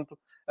esse ponto,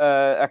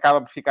 acaba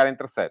por ficar em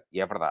terceiro.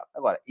 E é verdade.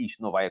 Agora,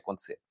 isto não vai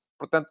acontecer.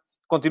 Portanto,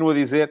 continuo a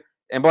dizer,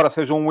 embora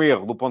seja um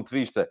erro do ponto de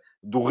vista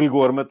do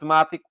rigor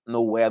matemático,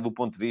 não é do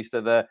ponto de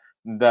vista da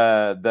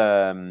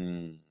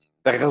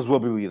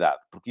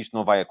razoabilidade, porque isto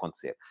não vai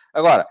acontecer.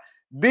 Agora,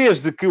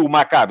 desde que o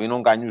Maccabi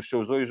não ganhe os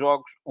seus 2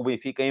 jogos, o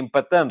Benfica,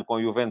 empatando com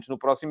o Juventus no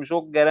próximo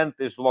jogo, garante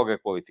desde logo a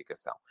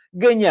qualificação.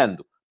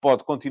 Ganhando,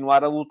 pode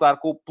continuar a lutar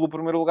pelo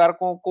primeiro lugar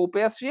com o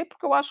PSG,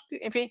 porque eu acho que,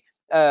 enfim,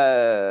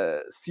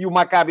 se o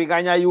Maccabi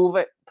ganha a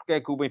Juve, porque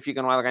é que o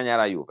Benfica não há de ganhar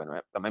a Juve, não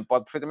é? Também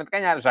pode perfeitamente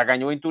ganhar, já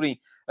ganhou em Turim.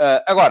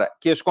 Agora,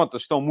 que as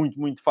contas estão muito,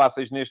 muito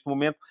fáceis neste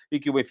momento e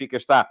que o Benfica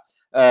está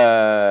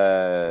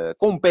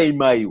com um pé e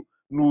meio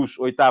nos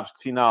oitavos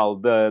de final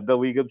da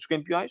Liga dos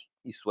Campeões.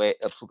 Isso é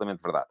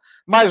absolutamente verdade.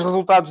 Mais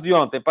resultados de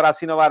ontem, para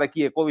assinalar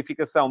aqui a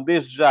qualificação,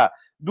 desde já,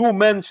 do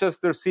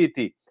Manchester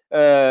City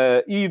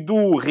e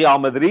do Real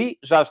Madrid.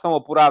 Já estão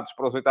apurados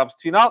para os oitavos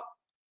de final.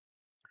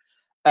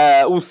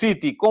 O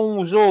City, com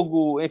um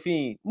jogo,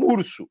 enfim,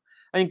 murcho,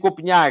 em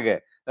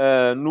Copenhaga,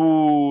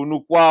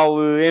 no qual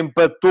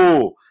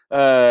empatou,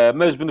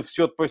 mas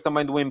beneficiou depois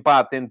também do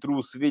empate entre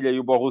o Sevilha e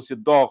o Borussia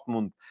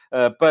Dortmund,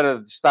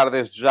 para estar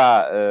desde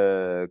já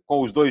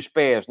com os 2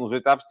 pés nos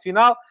oitavos de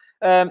final.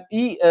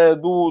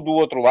 Do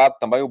outro lado,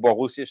 também o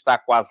Borussia está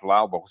quase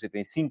lá. O Borussia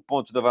tem 5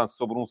 pontos de avanço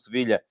sobre um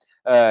Sevilha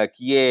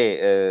que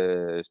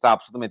está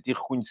absolutamente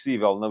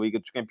irreconhecível na Liga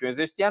dos Campeões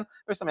este ano,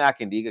 mas também há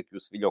quem diga que o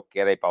Sevilha o que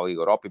quer é ir para a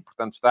Liga Europa e,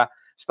 portanto,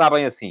 está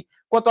bem assim.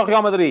 Quanto ao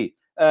Real Madrid,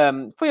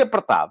 foi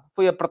apertado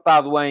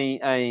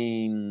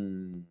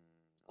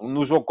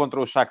no jogo contra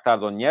o Shakhtar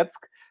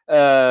Donetsk.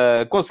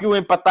 Conseguiu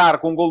empatar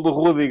com um gol do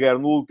Rudiger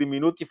no último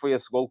minuto e foi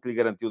esse gol que lhe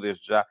garantiu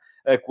desde já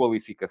a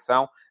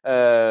qualificação.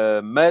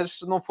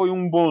 Mas não foi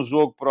um bom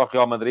jogo para o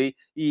Real Madrid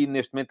e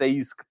neste momento é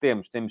isso que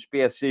temos. Temos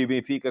PSG e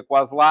Benfica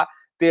quase lá.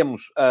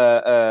 Temos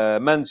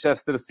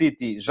Manchester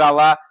City já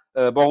lá,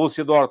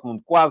 Borussia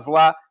Dortmund quase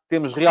lá,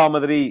 temos Real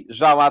Madrid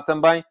já lá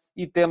também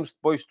e temos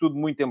depois tudo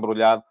muito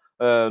embrulhado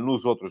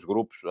nos outros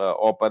grupos,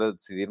 ou para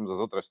decidirmos as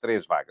outras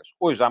 3 vagas.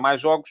 Hoje há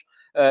mais jogos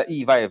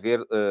e vai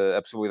haver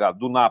a possibilidade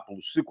do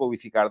Nápoles se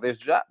qualificar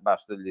desde já,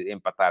 basta-lhe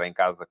empatar em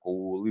casa com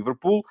o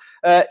Liverpool,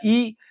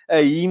 e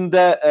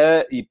ainda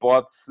a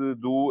hipótese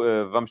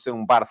vamos ter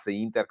um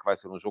Barça-Inter, que vai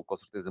ser um jogo com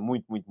certeza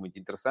muito, muito, muito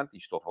interessante, e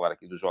estou a falar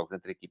aqui dos jogos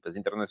entre equipas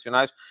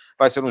internacionais,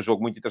 vai ser um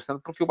jogo muito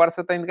interessante porque o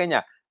Barça tem de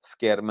ganhar, se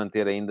quer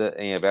manter ainda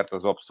em aberto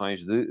as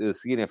opções de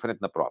seguir em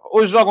frente na prova.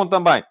 Hoje jogam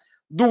também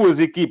 2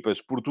 equipas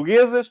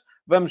portuguesas.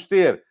 Vamos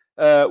ter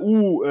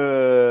o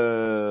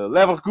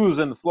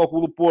Leverkusen, Futebol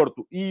Clube do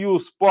Porto e o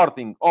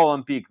Sporting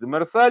Olympique de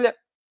Marselha.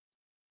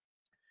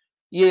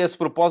 E a esse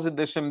propósito,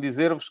 deixa-me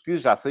dizer-vos que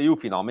já saiu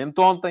finalmente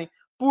ontem,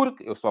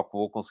 porque eu só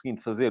vou conseguindo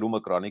fazer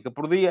uma crónica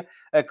por dia,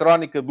 a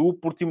crónica do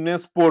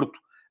Portimonense Porto.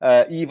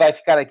 E vai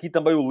ficar aqui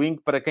também o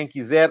link para quem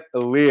quiser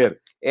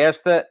ler.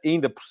 Esta,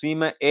 ainda por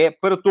cima, é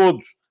para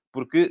todos.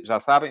 Porque,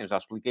 já sabem, eu já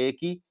expliquei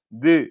aqui,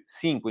 de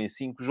 5 em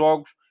 5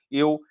 jogos,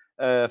 eu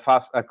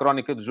faço a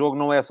crónica de jogo,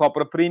 não é só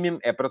para Premium,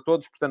 é para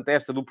todos. Portanto,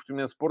 esta do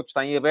Portimonense Porto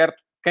está em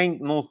aberto. Quem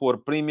não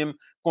for Premium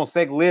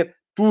consegue ler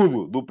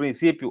tudo, do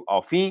princípio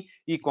ao fim,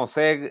 e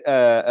consegue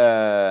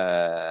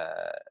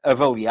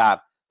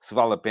avaliar se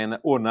vale a pena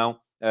ou não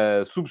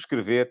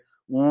subscrever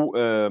o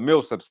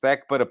meu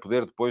Substack para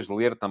poder depois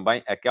ler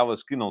também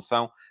aquelas que não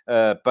são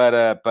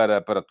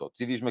para todos.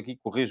 E diz-me aqui,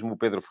 corrige-me o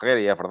Pedro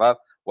Ferreira, e é verdade,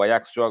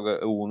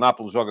 o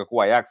Nápoles joga com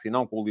o Ajax e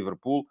não com o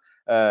Liverpool.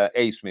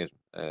 É isso mesmo.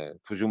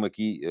 Fugiu-me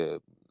aqui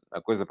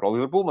a coisa para o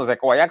Liverpool, mas é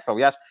com o Ajax.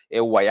 Aliás,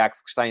 é o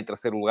Ajax que está em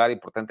terceiro lugar e,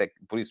 portanto,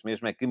 por isso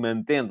mesmo é que,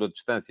 mantendo a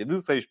distância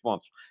de 6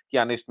 pontos que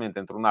há neste momento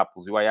entre o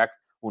Nápoles e o Ajax,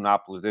 o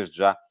Nápoles, desde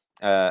já,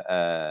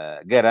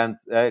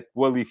 garante a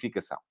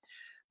qualificação.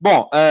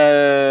 Bom,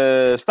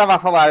 estava a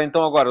falar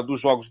então agora dos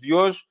jogos de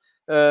hoje.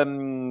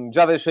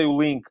 Já deixei o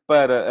link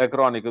para a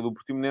crónica do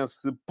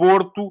Portimonense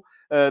Porto.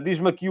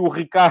 Diz-me aqui o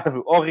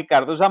Ricardo.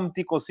 Ricardo, eu já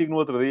meti consigo no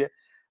outro dia.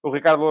 O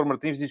Ricardo Louro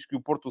Martins diz que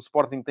o Porto, o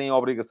Sporting, tem a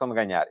obrigação de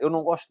ganhar. Eu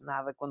não gosto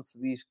nada quando se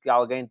diz que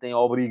alguém tem a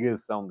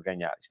obrigação de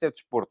ganhar. Isto é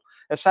desporto.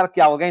 Achar que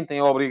alguém tem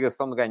a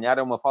obrigação de ganhar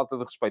é uma falta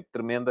de respeito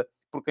tremenda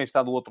por quem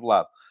está do outro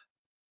lado.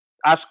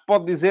 Acho que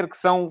pode dizer que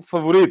são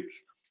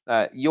favoritos.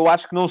 E eu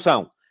acho que não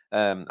são.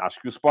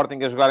 Acho que o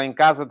Sporting a jogar em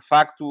casa, de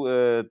facto,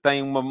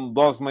 tem uma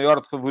dose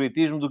maior de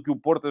favoritismo do que o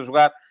Porto a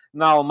jogar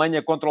na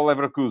Alemanha contra o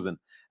Leverkusen.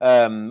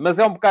 Mas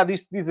é um bocado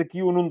isto que diz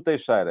aqui o Nuno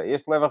Teixeira.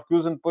 Este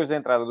Leverkusen, depois da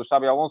entrada do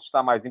Xabi Alonso,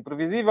 está mais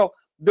imprevisível.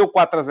 Deu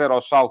 4-0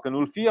 ao Schalke no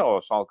Lefia, ou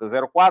ao Schalke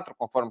 0-4,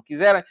 conforme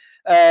quiserem.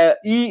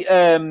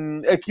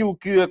 Aquilo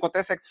que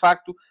acontece é que, de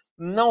facto,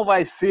 não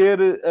vai ser...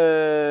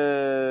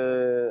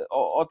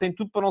 ou tem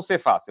tudo para não ser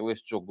fácil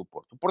este jogo do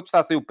Porto. O Porto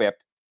está a sair o Pep,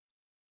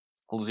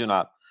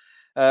 lesionado.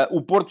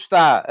 O Porto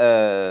está...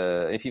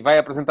 enfim, vai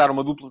apresentar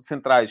uma dupla de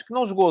centrais que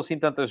não jogou assim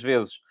tantas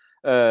vezes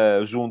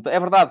junta. É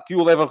verdade que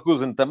o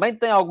Leverkusen também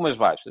tem algumas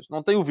baixas.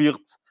 Não tem o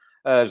Wirtz,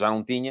 já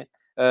não tinha.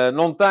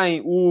 Não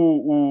tem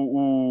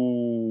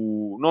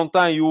não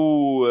tem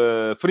o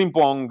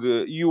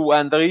Frimpong e o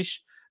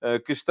Andrich,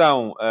 que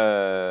estão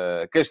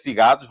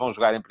castigados. Vão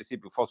jogar, em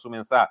princípio, o Fosu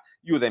Mensah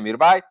e o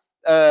Demirbay.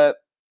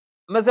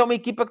 Mas é uma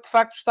equipa que, de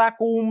facto, está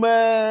com uma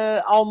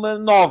alma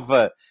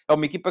nova. É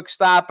uma equipa que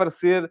está a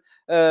aparecer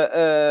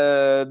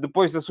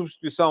depois da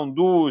substituição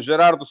do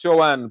Gerardo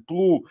Seoane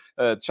pelo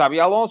Xabi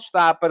Alonso,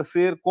 está a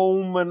aparecer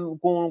com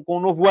um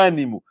novo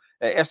ânimo.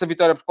 Esta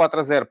vitória por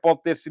 4-0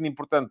 pode ter sido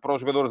importante para os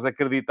jogadores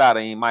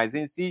acreditarem mais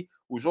em si.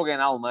 O jogo é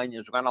na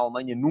Alemanha. Jogar na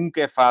Alemanha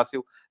nunca é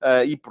fácil.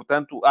 E,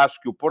 portanto,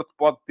 acho que o Porto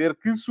pode ter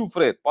que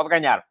sofrer. Pode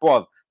ganhar,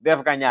 pode.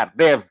 Deve ganhar,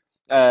 deve.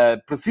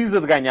 Precisa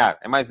de ganhar.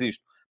 É mais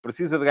isto.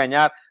 Precisa de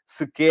ganhar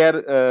se quer,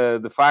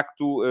 de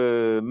facto,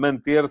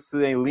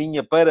 manter-se em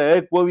linha para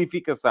a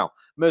qualificação.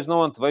 Mas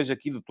não antevejo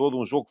aqui de todo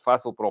um jogo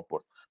fácil para o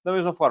Porto. Da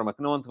mesma forma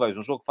que não antevejo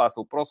um jogo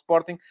fácil para o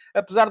Sporting,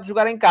 apesar de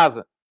jogar em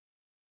casa.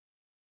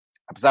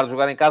 Apesar de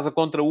jogar em casa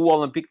contra o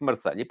Olympique de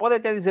Marselha. E pode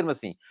até dizer-me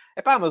assim,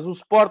 mas o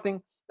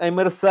Sporting em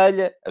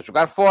Marselha, a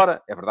jogar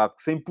fora, é verdade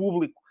que sem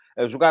público,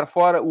 a jogar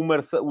fora,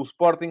 o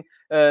Sporting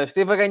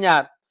esteve a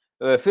ganhar.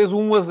 Fez o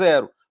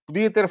 1-0.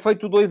 Podia ter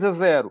feito o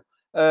 2-0.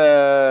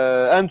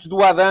 Antes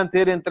do Adam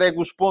ter entregue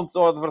os pontos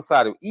ao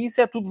adversário. E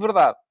isso é tudo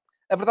verdade.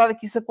 A verdade é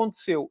que isso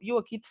aconteceu. E eu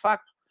aqui, de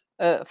facto,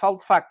 falo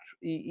de factos.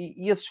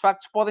 E esses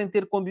factos podem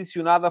ter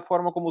condicionado a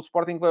forma como o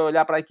Sporting vai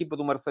olhar para a equipa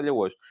do Marselha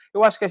hoje.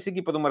 Eu acho que esta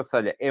equipa do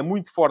Marselha é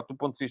muito forte do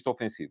ponto de vista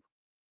ofensivo.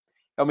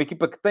 É uma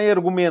equipa que tem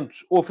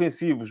argumentos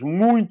ofensivos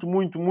muito,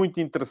 muito, muito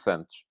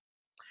interessantes.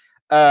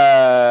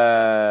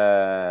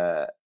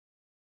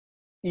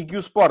 E que o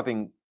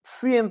Sporting,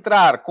 se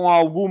entrar com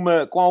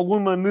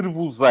alguma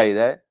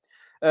nervoseira,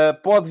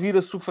 pode vir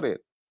a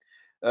sofrer.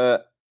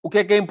 O que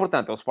é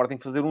importante? É o Sporting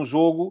fazer um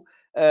jogo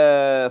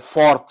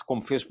forte,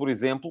 como fez, por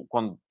exemplo,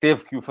 quando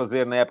teve que o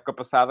fazer na época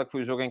passada, que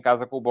foi o jogo em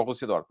casa com o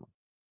Borussia Dortmund.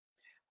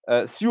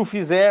 Se o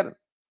fizer,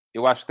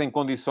 eu acho que tem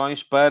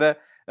condições para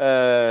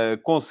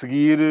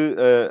conseguir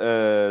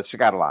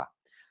chegar lá.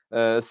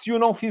 Se o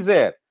não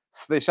fizer,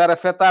 se deixar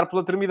afetar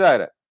pela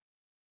tremedeira,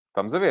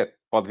 vamos a ver.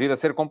 Pode vir a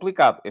ser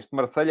complicado. Este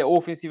Marselha,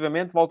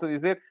 ofensivamente, volto a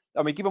dizer,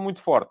 é uma equipa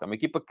muito forte. É uma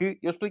equipa que...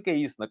 Eu expliquei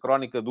isso na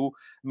crónica do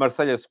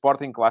Marselha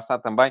Sporting, que lá está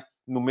também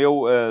no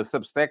meu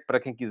Substack,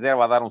 para quem quiser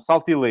lá dar um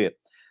salto e ler.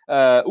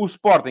 O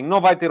Sporting não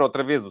vai ter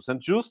outra vez o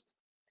Santos Justo.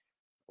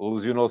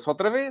 Lesionou-se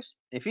outra vez.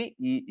 Enfim,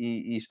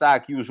 e está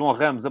aqui o João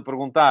Ramos a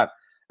perguntar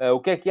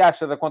o que é que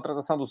acha da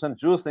contratação do Santos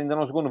Justo. Ainda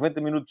não jogou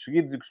 90 minutos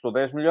seguidos e custou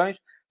 10 milhões.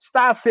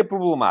 Está a ser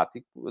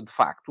problemático, de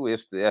facto,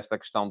 esta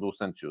questão do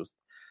Santos Justo.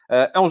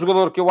 É um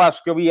jogador que eu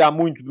acho que ali há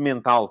muito de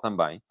mental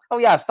também.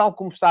 Aliás, tal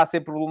como está a ser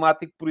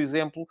problemático, por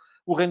exemplo,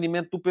 o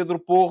rendimento do Pedro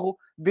Porro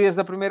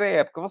desde a primeira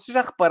época. Vocês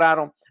já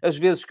repararam as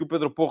vezes que o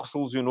Pedro Porro se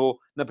lesionou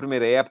na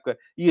primeira época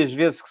e as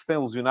vezes que se tem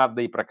lesionado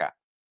daí para cá?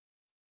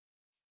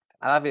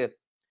 Nada a ver.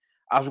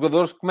 Há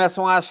jogadores que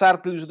começam a achar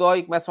que lhes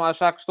dói, começam a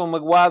achar que estão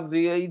magoados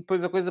e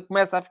depois a coisa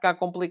começa a ficar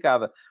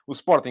complicada. O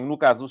Sporting, no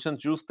caso do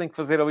Santos Justo, tem que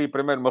fazer ali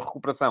primeiro uma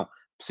recuperação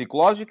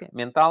psicológica,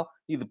 mental,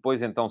 e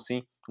depois, então,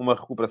 sim, uma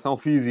recuperação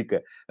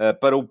física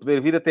para o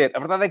poder vir a ter. A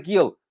verdade é que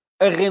ele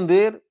a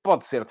render,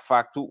 pode ser, de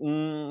facto,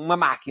 uma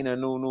máquina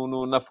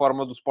na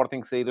forma do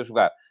Sporting sair a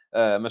jogar.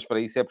 Mas para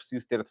isso é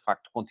preciso ter, de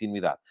facto,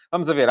 continuidade.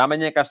 Vamos a ver,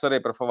 amanhã cá estarei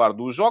para falar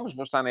dos jogos.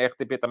 Vou estar na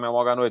RTP também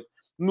logo à noite,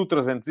 no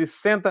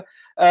 360.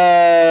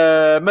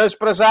 Mas,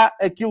 para já,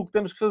 aquilo que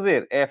temos que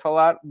fazer é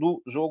falar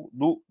do jogo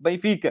do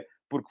Benfica,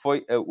 porque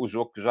foi o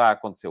jogo que já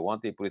aconteceu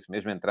ontem, e por isso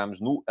mesmo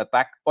entramos no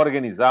ataque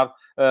organizado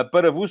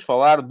para vos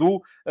falar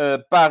do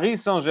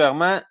Paris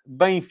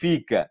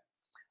Saint-Germain-Benfica.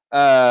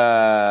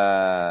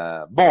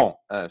 Bom,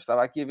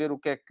 estava aqui a ver o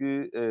que é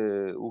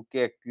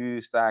que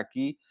está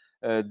aqui.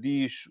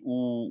 Diz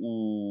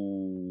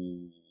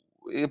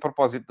a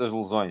propósito das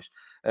lesões,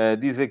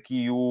 diz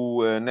aqui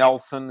o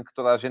Nelson que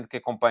toda a gente que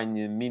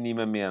acompanha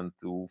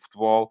minimamente o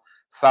futebol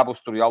sabe o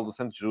historial do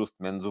Santos Justo,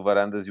 menos o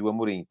Varandas e o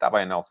Amorim. Está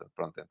bem, Nelson,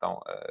 pronto, então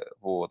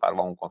vou dar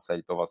lá um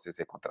conselho para você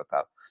ser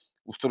contratado.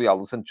 O historial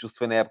do Santos Justo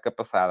foi na época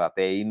passada,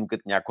 até aí nunca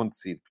tinha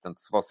acontecido. Portanto,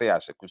 se você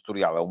acha que o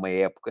historial é uma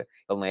época,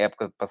 ele na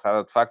época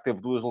passada, de facto,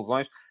 teve 2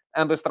 lesões,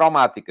 ambas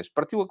traumáticas.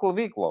 Partiu a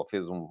clavícula, ou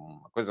fez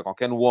uma coisa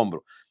qualquer no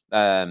ombro.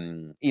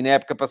 E na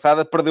época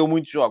passada perdeu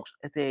muitos jogos.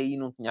 Até aí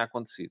não tinha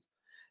acontecido.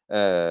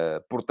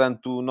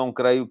 Portanto, não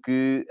creio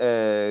que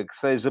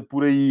seja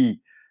por aí.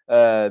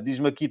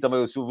 Diz-me aqui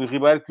também o Silvio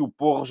Ribeiro que o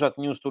Porro já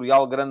tinha um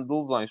historial grande de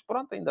lesões.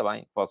 Pronto, ainda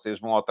bem. Vocês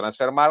vão ao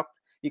Transfermarkt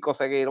e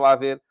conseguem ir lá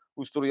ver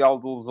o historial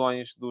de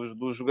lesões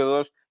dos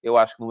jogadores. Eu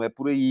acho que não é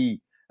por aí.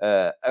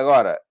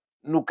 Agora,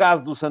 no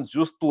caso do Santos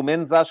Justo, pelo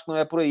menos acho que não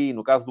é por aí.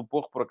 No caso do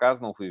Porro, por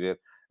acaso, não fui ver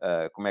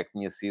como é que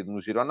tinha sido no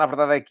Girona. Na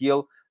verdade é que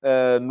ele,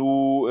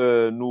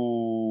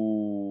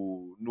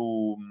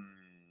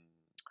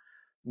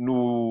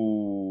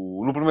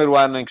 no primeiro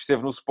ano em que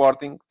esteve no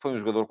Sporting, foi um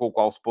jogador com o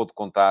qual se pôde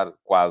contar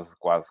quase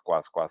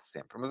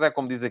sempre. Mas é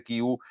como diz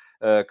aqui o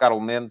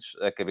Carlos Mendes,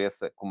 a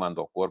cabeça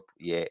comanda o corpo,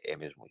 e é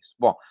mesmo isso.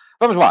 Bom,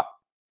 vamos lá.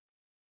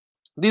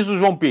 Diz o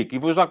João Pique, e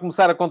vou já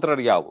começar a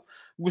contrariá-lo.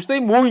 Gostei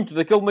muito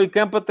daquele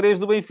meio-campo a 3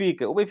 do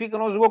Benfica. O Benfica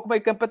não jogou com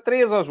meio-campo a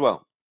 3, ó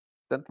João.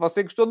 Portanto,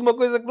 você gostou de uma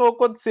coisa que não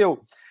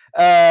aconteceu.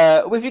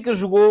 O Benfica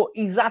jogou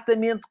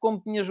exatamente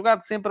como tinha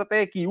jogado sempre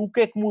até aqui. O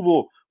que é que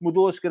mudou?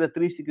 Mudou as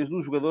características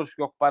dos jogadores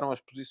que ocuparam as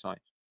posições.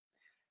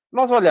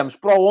 Nós olhamos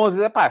para o 11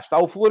 e está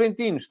o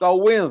Florentino, está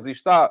o Enzo,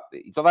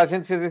 e toda a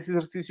gente fez esse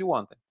exercício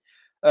ontem.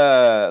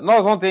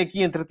 Nós ontem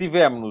aqui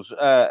entretivemos-nos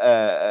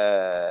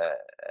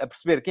a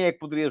perceber quem é que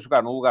poderia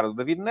jogar no lugar do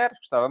David Neres,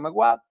 que estava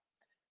magoado.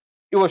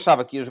 Eu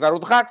achava que ia jogar o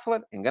de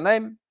Draxler,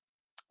 enganei-me.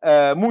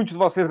 Muitos de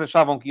vocês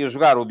achavam que ia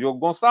jogar o Diogo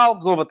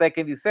Gonçalves. Houve até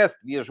quem dissesse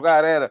que devia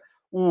jogar era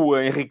o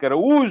Henrique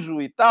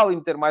Araújo e tal, e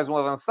meter mais um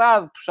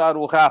avançado, puxar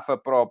o Rafa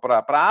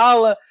para a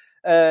ala.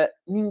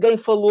 Ninguém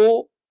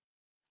falou,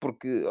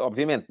 porque,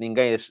 obviamente,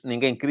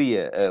 ninguém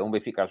queria um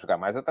Benfica a jogar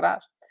mais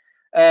atrás.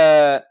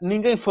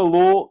 Ninguém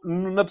falou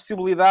na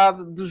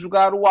possibilidade de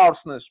jogar o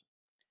Arsenal.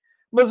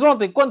 Mas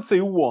ontem, quando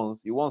saiu o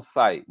 11, e o 11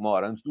 sai uma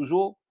hora antes do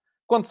jogo,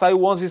 quando sai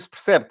o 11 e se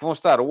percebe que vão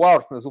estar o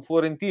Arsenal, o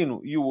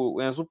Florentino e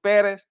o Enzo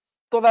Pérez,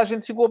 toda a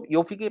gente ficou... E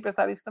eu fiquei a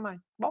pensar isso também.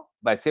 Bom,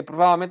 vai ser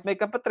provavelmente meio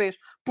campo a 3.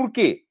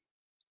 Porquê?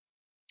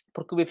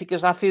 Porque o Benfica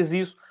já fez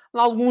isso em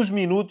alguns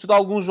minutos de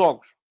alguns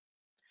jogos.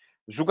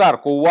 Jogar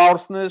com o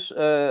Arsenal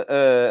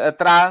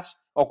atrás,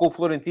 ou com o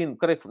Florentino,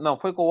 creio que... Não,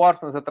 foi com o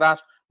Arsenal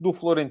atrás do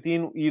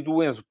Florentino e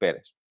do Enzo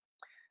Pérez.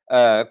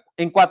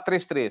 Em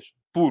 4-3-3,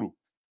 puro.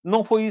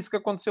 Não foi isso que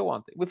aconteceu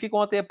ontem. O Benfica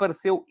ontem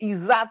apareceu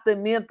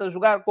exatamente a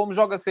jogar como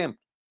joga sempre.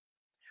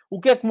 O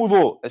que é que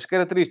mudou? As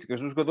características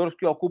dos jogadores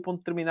que ocupam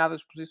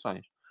determinadas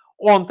posições.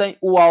 Ontem,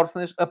 o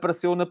Arsenal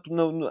apareceu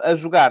a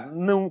jogar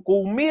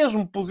com o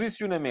mesmo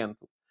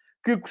posicionamento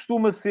que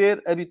costuma ser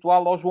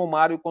habitual ao João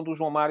Mário, quando o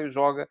João Mário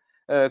joga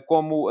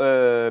como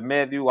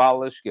médio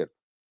ala esquerdo.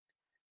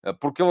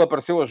 Porque ele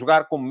apareceu a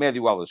jogar como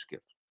médio ala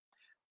esquerdo.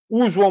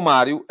 O João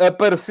Mário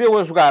apareceu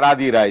a jogar à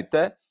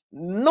direita.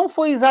 Não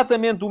foi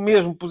exatamente o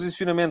mesmo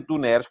posicionamento do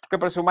Neres, porque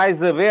apareceu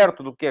mais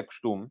aberto do que é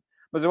costume.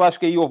 Mas eu acho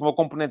que aí houve uma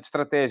componente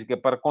estratégica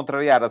para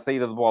contrariar a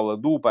saída de bola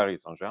do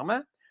Paris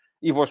Saint-Germain.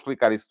 E vou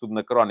explicar isso tudo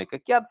na crónica,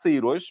 que há de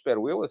sair hoje,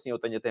 espero eu, assim eu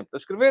tenho tempo para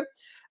escrever.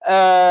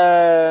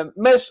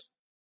 Mas,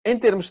 em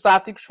termos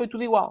táticos, foi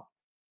tudo igual.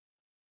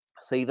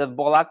 Saída de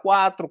bola a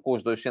 4, com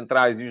os 2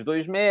 centrais e os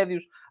 2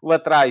 médios,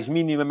 laterais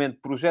minimamente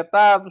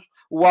projetados,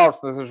 o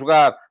Arsenal a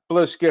jogar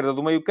pela esquerda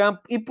do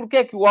meio-campo. E porquê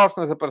é que o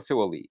Arsenal apareceu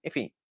ali?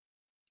 Enfim,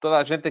 toda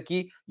a gente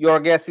aqui, your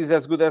guess is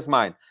as good as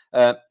mine.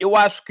 Eu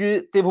acho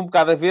que teve um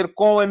bocado a ver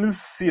com a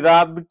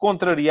necessidade de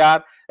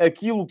contrariar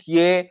aquilo que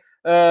é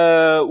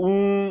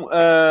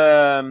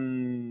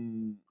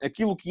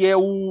aquilo que é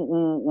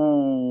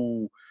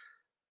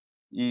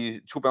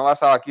E, desculpem, lá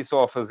estava aqui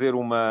só a fazer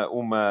uma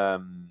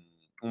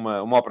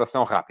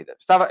operação rápida.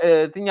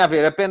 Tinha a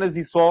ver apenas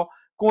e só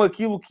com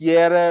aquilo que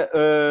era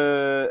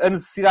a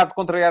necessidade de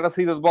contrariar a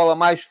saída de bola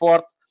mais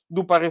forte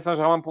do Paris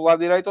Saint-Germain pelo lado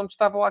direito, onde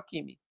estava o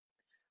Hakimi.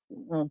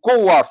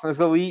 Com o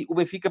Arsenal ali, o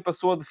Benfica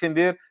passou a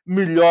defender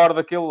melhor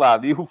daquele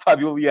lado. E o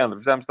Fábio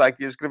Leandro já me está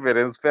aqui a escrever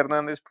Enzo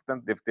Fernandes,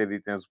 portanto deve ter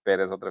dito Enzo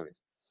Pérez outra vez.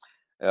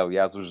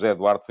 Aliás, o José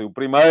Eduardo foi o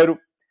primeiro.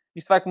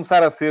 Isto vai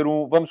começar a ser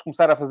vamos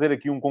começar a fazer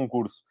aqui um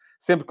concurso.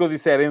 Sempre que eu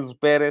disser Enzo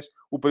Pérez,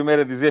 o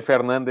primeiro a dizer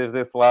Fernandes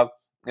desse lado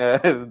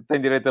tem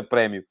direito a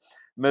prémio.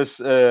 Mas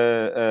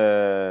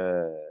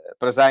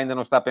para já ainda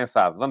não está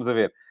pensado. Vamos a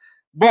ver.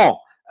 Bom,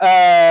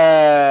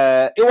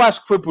 eu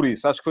acho que foi por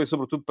isso. Acho que foi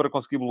sobretudo para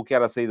conseguir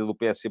bloquear a saída do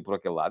PSG por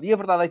aquele lado. E a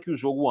verdade é que o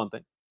jogo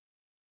ontem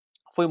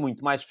foi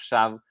muito mais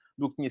fechado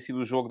do que tinha sido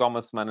o jogo de há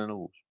uma semana na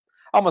Luz.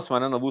 Há uma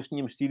semana na Luz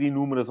tínhamos tido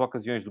inúmeras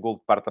ocasiões de gol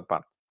de parte a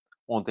parte.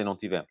 Ontem não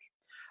tivemos.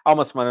 Há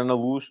uma semana na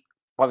Luz,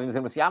 podem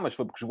dizer-me assim, mas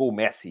foi porque jogou o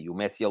Messi, e o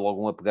Messi é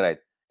logo um upgrade.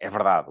 É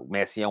verdade, o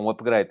Messi é um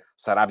upgrade.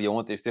 O Sarabia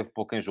ontem esteve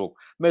pouco em jogo.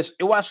 Mas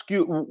eu acho que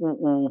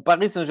o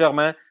Paris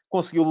Saint-Germain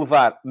conseguiu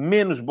levar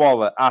menos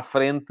bola à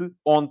frente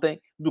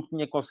ontem do que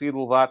tinha conseguido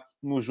levar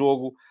no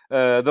jogo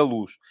da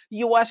Luz.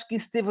 E eu acho que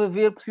isso teve a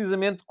ver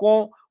precisamente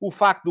com o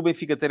facto do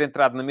Benfica ter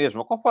entrado na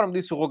mesma, conforme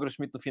disse o Roger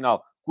Schmidt no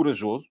final,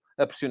 corajoso,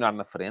 a pressionar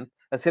na frente,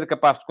 a ser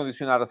capaz de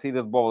condicionar a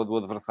saída de bola do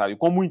adversário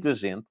com muita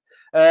gente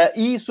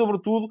e,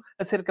 sobretudo,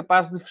 a ser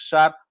capaz de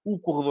fechar o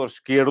corredor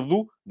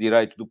esquerdo,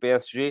 direito do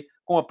PSG,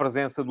 com a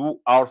presença do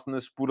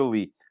Arsenas por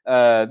ali.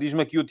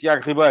 Diz-me aqui o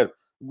Tiago Ribeiro,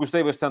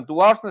 gostei bastante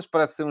do Arsenas,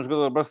 parece ser um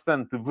jogador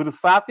bastante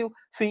versátil.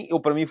 Sim,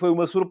 para mim foi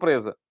uma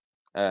surpresa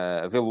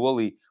vê-lo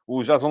ali.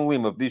 O Jason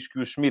Lima diz que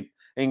o Schmidt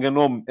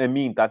enganou-me a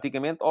mim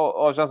taticamente.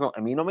 Jason, a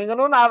mim não me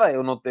enganou nada.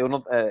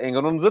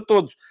 Enganou-nos a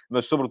todos.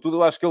 Mas, sobretudo,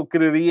 eu acho que ele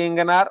quereria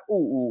enganar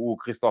o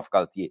Christophe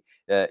Galtier.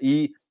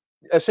 E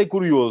achei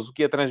curioso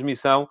que a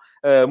transmissão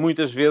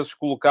muitas vezes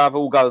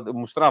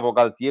mostrava o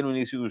Galtier no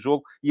início do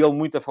jogo e ele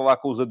muito a falar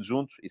com os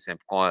adjuntos, e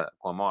sempre com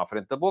a mão à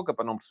frente da boca,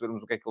 para não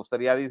percebermos o que é que ele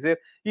estaria a dizer,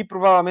 e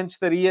provavelmente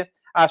estaria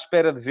à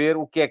espera de ver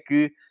o que é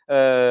que,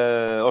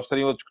 ou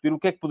estariam a discutir o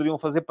que é que poderiam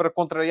fazer para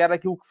contrariar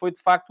aquilo que foi,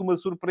 de facto, uma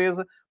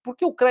surpresa,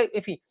 porque eu creio,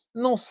 enfim,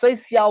 não sei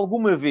se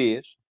alguma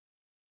vez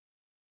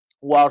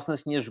o Arsenal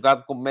tinha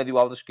jogado como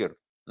médio-ala esquerdo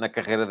na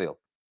carreira dele.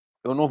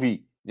 Eu não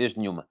vi, desde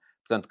nenhuma.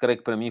 Portanto, creio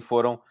que para mim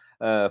foi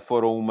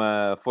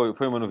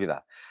uma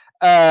novidade.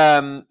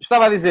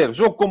 Estava a dizer,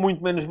 jogo com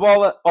muito menos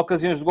bola,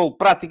 ocasiões de golo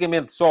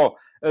praticamente só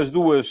as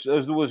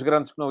duas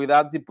grandes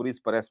penalidades e por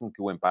isso parece-me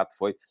que o empate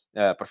foi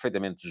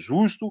perfeitamente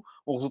justo.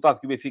 O resultado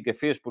que o Benfica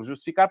fez por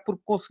justificar,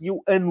 porque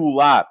conseguiu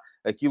anular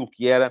aquilo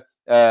que era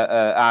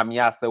a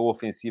ameaça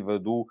ofensiva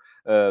do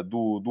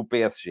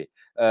PSG.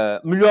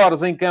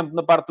 Melhores em campo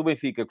na parte do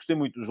Benfica. Gostei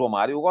muito do João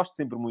Mário. Eu gosto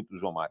sempre muito do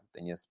João Mário.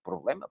 Tenho esse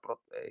problema.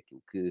 Pronto, é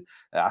aquilo que...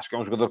 acho que é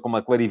um jogador com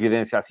uma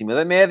clarividência acima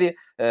da média.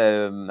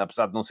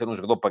 Apesar de não ser um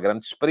jogador para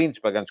grandes sprints,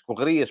 para grandes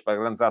correrias, para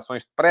grandes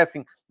ações de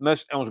pressing.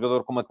 Mas é um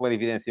jogador com uma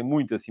clarividência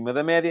muito acima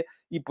da média.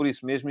 E por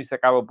isso mesmo isso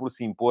acaba por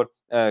se impor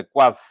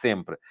quase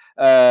sempre.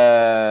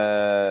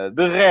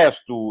 De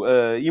resto,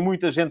 e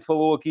muita gente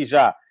falou aqui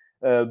já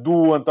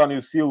do António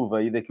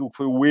Silva e daquilo que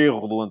foi o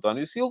erro do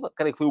António Silva.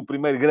 Creio que foi o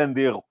primeiro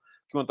grande erro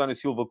que o António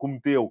Silva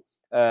cometeu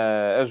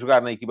a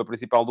jogar na equipa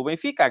principal do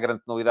Benfica. A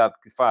grande penalidade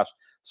que faz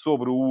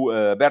sobre o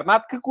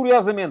Bernat, que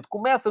curiosamente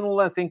começa num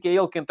lance em que é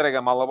ele que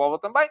entrega mal a bola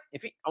também.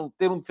 Enfim, ao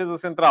ter um defesa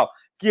central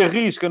que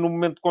arrisca no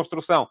momento de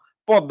construção,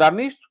 pode dar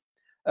nisto.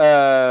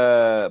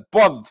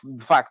 Pode,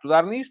 de facto,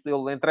 dar nisto.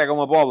 Ele entrega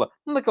uma bola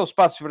num daqueles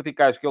passos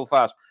verticais que ele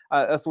faz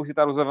a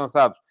solicitar os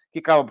avançados, que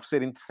acaba por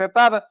ser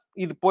interceptada,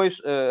 e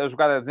depois a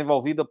jogada é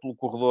desenvolvida pelo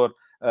corredor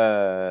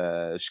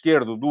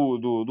esquerdo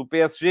do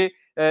PSG,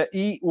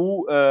 e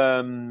o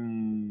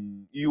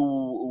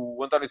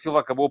António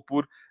Silva acabou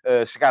por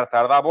chegar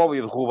tarde à bola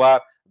e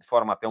derrubar, de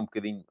forma até um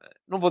bocadinho,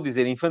 não vou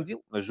dizer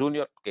infantil, mas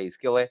júnior, porque é isso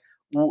que ele é,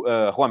 o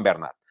Juan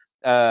Bernat.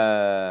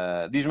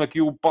 Diz-me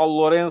aqui o Paulo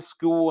Lourenço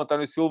que o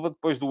António Silva,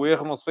 depois do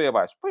erro, não se foi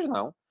abaixo. Pois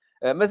não.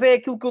 Mas é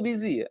aquilo que eu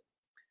dizia.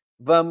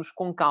 Vamos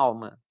com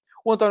calma.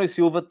 O António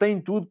Silva tem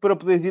tudo para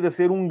poder vir a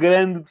ser um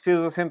grande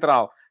defesa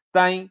central.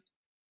 Tem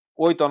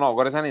 8 ou 9,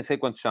 agora já nem sei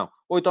quantos são,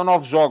 8 ou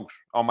 9 jogos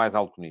ao mais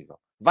alto nível.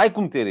 Vai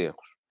cometer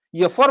erros.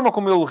 E a forma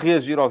como ele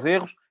reagir aos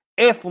erros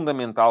é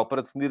fundamental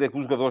para definir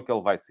o jogador que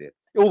ele vai ser.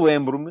 Eu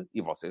lembro-me,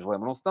 e vocês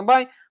lembram-se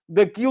também,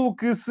 daquilo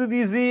que se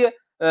dizia,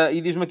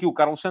 e diz-me aqui o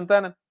Carlos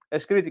Santana,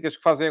 as críticas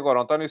que fazem agora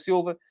ao António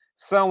Silva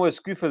são as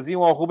que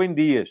faziam ao Rubem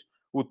Dias.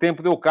 O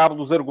tempo deu cabo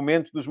dos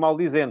argumentos dos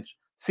maldizentes.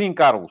 Sim,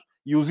 Carlos.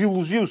 E os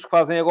elogios que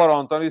fazem agora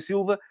ao António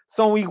Silva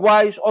são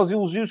iguais aos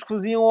elogios que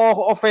faziam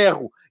ao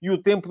Ferro. E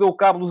o tempo deu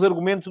cabo dos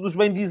argumentos dos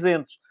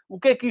bendizentes. O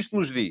que é que isto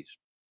nos diz?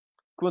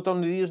 Que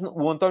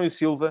o António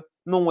Silva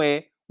não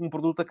é um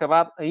produto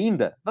acabado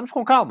ainda. Vamos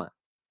com calma.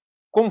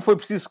 Como foi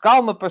preciso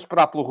calma para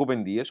esperar pelo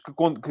Rubem Dias, que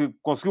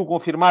conseguiu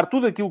confirmar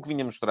tudo aquilo que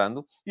vinha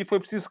mostrando, e foi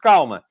preciso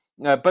calma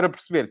para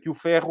perceber que o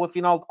Ferro,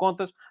 afinal de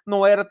contas,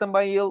 não era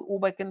também ele o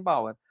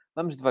Beckenbauer.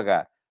 Vamos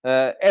devagar.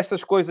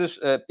 Estas coisas,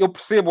 eu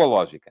percebo a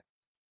lógica.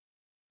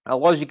 A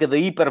lógica da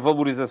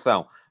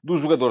hipervalorização dos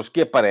jogadores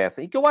que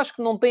aparecem, e que eu acho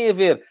que não tem a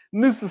ver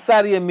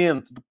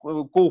necessariamente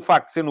com o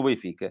facto de ser no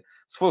Benfica.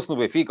 Se fosse no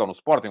Benfica, ou no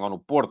Sporting, ou no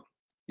Porto,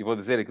 e vou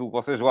dizer aquilo que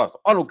vocês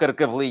gostam, ou no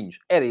Carcavelinhos,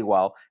 era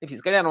igual. Enfim,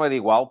 se calhar não era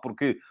igual,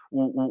 porque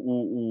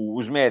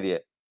os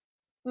média,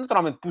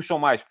 naturalmente, puxam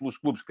mais pelos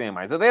clubes que têm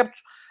mais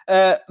adeptos,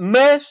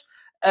 mas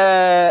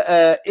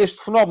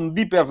este fenómeno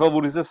de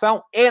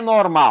hipervalorização é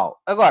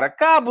normal. Agora,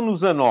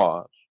 cabe-nos a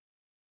nós,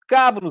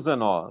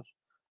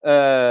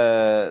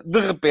 de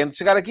repente,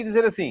 chegar aqui e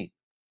dizer assim,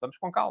 vamos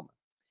com calma.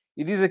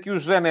 E diz aqui o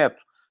José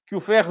Neto, que o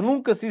Ferro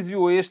nunca se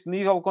exibiu a este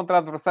nível contra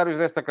adversários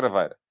desta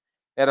craveira.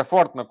 Era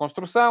forte na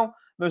construção,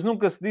 mas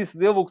nunca se disse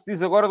dele o que se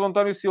diz agora do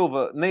António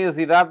Silva. Nem as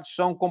idades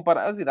são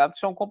comparáveis. As idades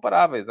são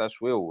comparáveis,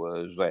 acho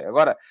eu, José.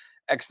 Agora,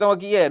 a questão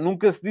aqui é,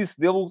 nunca se disse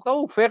dele...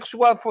 Não, o Ferro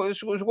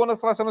jogou na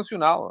Seleção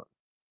Nacional.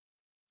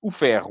 O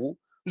Ferro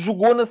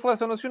jogou na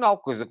Seleção Nacional,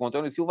 coisa que o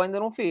António Silva ainda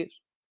não fez.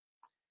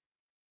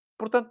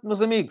 Portanto,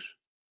 meus amigos,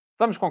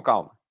 vamos com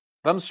calma.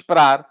 Vamos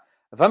esperar.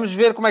 Vamos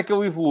ver como é que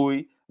ele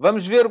evolui.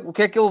 Vamos ver o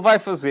que é que ele vai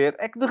fazer.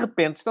 É que, de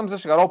repente, estamos a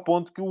chegar ao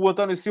ponto que o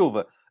António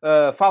Silva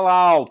fala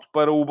alto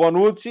para o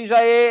Bonucci e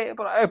já é...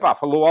 Epá,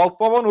 falou alto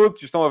para o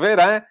Bonucci. Estão a ver,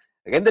 hein?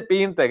 A ganda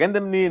pinta, a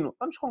ganda menino.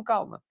 Vamos com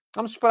calma.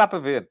 Vamos esperar para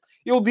ver.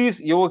 Eu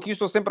disse, e eu aqui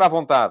estou sempre à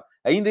vontade,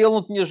 ainda ele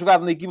não tinha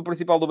jogado na equipa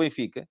principal do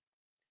Benfica.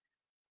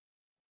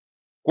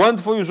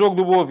 Quando foi o jogo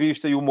do Boa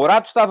Vista e o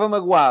Morato estava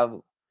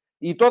magoado,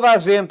 e toda a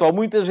gente, ou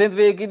muita gente,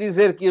 veio aqui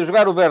dizer que ia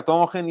jogar o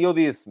Vertonghen, e eu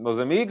disse, meus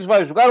amigos,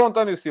 vai jogar o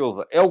António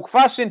Silva. É o que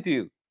faz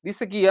sentido.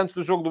 Disse aqui antes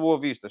do jogo do Boa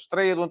Vista,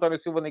 estreia do António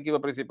Silva na equipa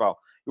principal.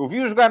 Eu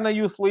vi-o jogar na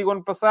Youth League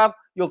ano passado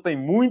e ele tem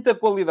muita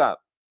qualidade.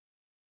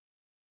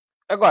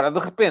 Agora, de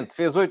repente,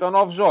 fez 8 ou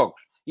 9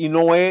 jogos e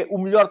não é o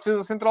melhor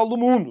defesa central do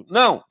mundo.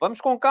 Não,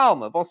 vamos com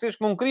calma. Vocês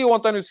que não queriam o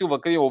António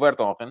Silva, queriam o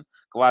Vertonghen,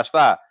 que lá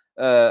está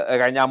a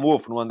ganhar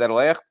mofo no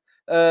Anderlecht.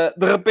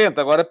 De repente,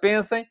 agora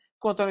pensem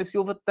que o António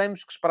Silva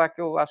temos que esperar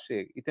que ele lá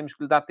chegue. E temos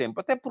que lhe dar tempo.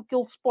 Até porque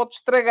ele se pode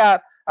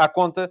estragar à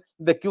conta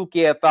daquilo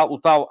que é o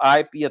tal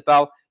hype e a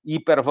tal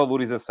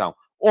hipervalorização.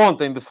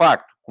 Ontem, de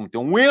facto, cometeu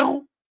um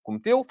erro.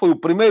 Foi o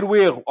primeiro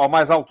erro ao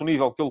mais alto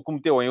nível que ele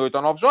cometeu em 8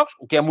 ou 9 jogos,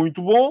 o que é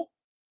muito bom.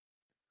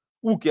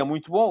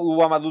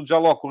 O Amadou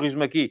Jaló,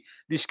 corrijo-me aqui,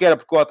 diz que era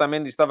porque o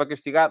Otamendi estava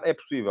castigado. É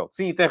possível.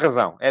 Sim, tem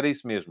razão. Era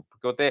isso mesmo.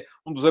 Porque até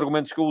um dos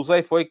argumentos que eu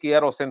usei foi que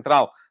era o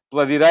central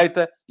pela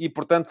direita e,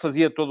 portanto,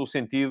 fazia todo o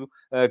sentido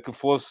que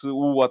fosse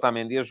o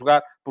Otamendi a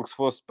jogar, porque se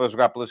fosse para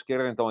jogar pela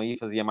esquerda, então aí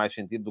fazia mais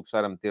sentido do que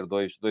estar a meter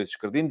dois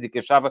esquerdinos, e que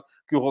achava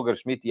que o Roger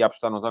Schmidt ia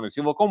apostar no António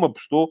Silva, como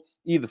apostou,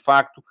 e, de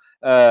facto,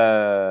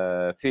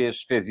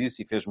 fez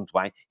isso e fez muito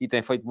bem. E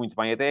tem feito muito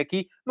bem até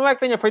aqui. Não é que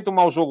tenha feito um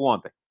mau jogo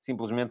ontem.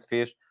 Simplesmente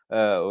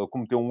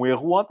cometeu um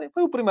erro ontem,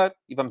 foi o primeiro,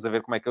 e vamos a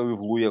ver como é que ele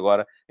evolui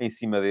agora em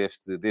cima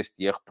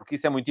deste erro, porque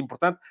isso é muito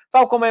importante,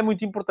 tal como é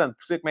muito importante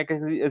perceber como é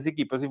que as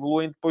equipas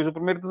evoluem depois do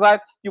primeiro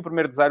desaire, e o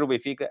primeiro desaire o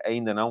Benfica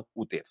ainda não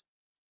o teve.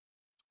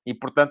 E,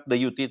 portanto,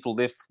 daí o título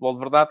deste Futebol de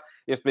Verdade,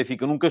 este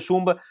Benfica nunca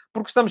chumba,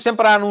 porque estamos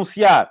sempre a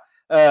anunciar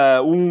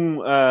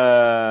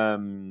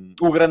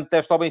o grande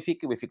teste ao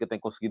Benfica, e o Benfica tem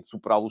conseguido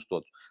superá-los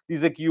todos.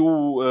 Diz aqui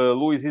o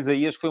Luís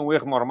Isaías que foi um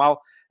erro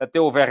normal,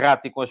 até o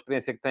Verratti, com a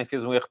experiência que tem,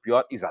 fez um erro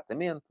pior.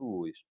 Exatamente,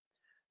 Luís.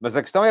 Mas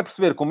a questão é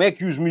perceber como é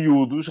que os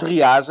miúdos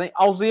reagem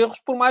aos erros,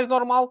 por mais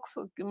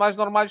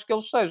normais que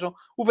eles sejam.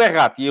 O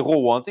Verratti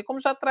errou ontem, como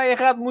já terá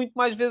errado muito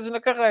mais vezes na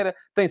carreira.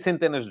 Tem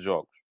centenas de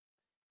jogos.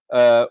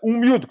 Um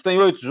miúdo que tem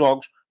 8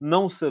 jogos,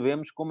 não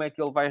sabemos como é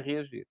que ele vai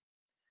reagir.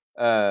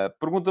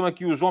 Pergunta-me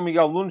aqui o João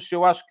Miguel Nunes se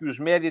eu acho que os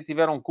média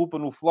tiveram culpa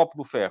no flop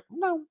do Ferro.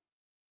 Não.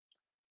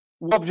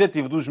 O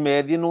objetivo dos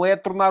média não é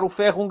tornar o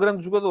Ferro um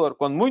grande jogador.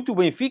 Quando muito o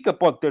Benfica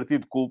pode ter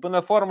tido culpa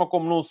na forma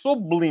como não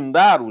soube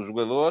blindar o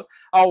jogador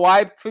ao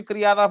hype que foi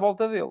criado à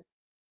volta dele.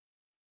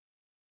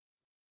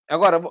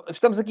 Agora,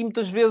 estamos aqui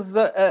muitas vezes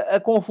a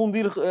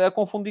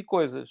confundir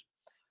coisas.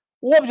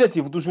 O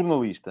objetivo do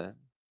jornalista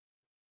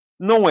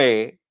não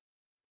é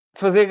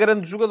fazer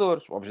grandes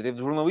jogadores. O objetivo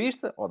do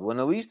jornalista, ou do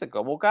analista, que é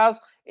o meu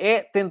caso,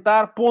 é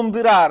tentar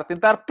ponderar,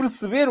 tentar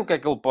perceber o que é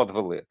que ele pode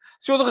valer.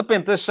 Se eu, de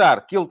repente,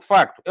 achar que ele, de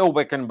facto, é o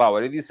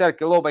Beckenbauer, e disser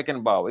que ele é o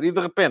Beckenbauer, e, de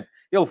repente,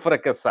 ele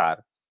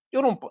fracassar,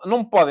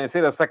 não podem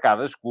ser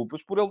assacadas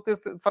culpas por ele ter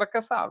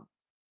fracassado.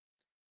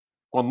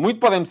 Quando muito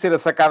podem ser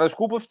assacadas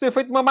culpas por ter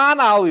feito uma má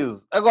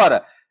análise.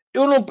 Agora,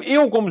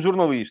 eu como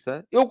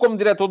jornalista, eu como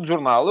diretor de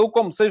jornal, eu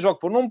como seja o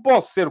que for, não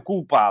posso ser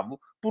culpado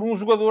por um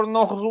jogador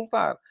não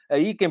resultar.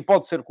 Aí quem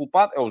pode ser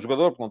culpado é o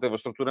jogador porque não teve a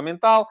estrutura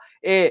mental,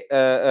 é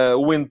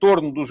o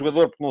entorno do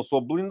jogador porque não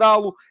soube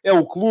blindá-lo, é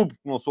o clube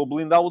porque não soube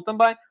blindá-lo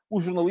também.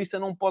 O jornalista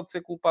não pode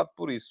ser culpado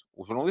por isso.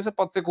 O jornalista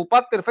pode ser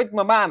culpado de ter feito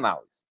uma má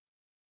análise,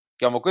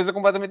 que é uma coisa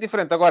completamente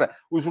diferente. Agora,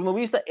 o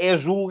jornalista é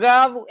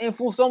julgado em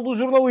função do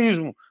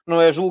jornalismo,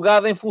 não é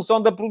julgado em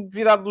função da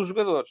produtividade dos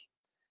jogadores.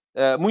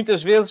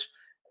 Muitas vezes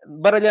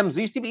baralhamos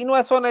isto, e não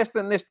é só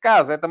neste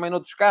caso, é também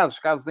noutros casos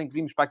em que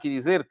vimos para aqui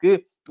dizer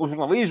que o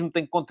jornalismo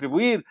tem que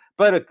contribuir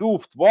para que o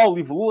futebol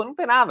evolua. Não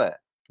tem nada.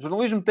 O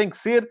jornalismo tem que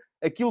ser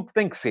aquilo que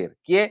tem que ser,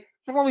 que é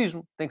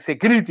jornalismo. Tem que ser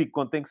crítico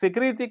quando tem que ser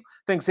crítico,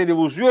 tem que ser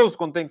elogioso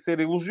quando tem que ser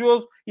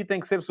elogioso e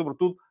tem que ser,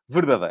 sobretudo,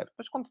 verdadeiro.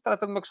 Mas quando se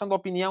trata de uma questão de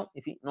opinião,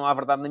 enfim, não há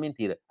verdade nem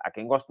mentira. Há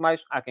quem goste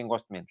mais, há quem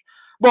goste menos.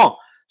 Bom,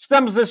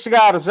 estamos a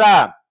chegar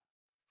já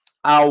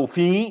ao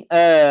fim.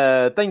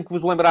 Tenho que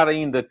vos lembrar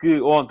ainda que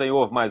ontem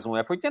houve mais um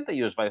F80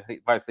 e hoje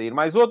vai sair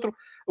mais outro.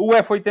 O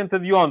F80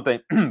 de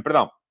ontem,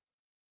 perdão,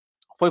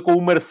 foi com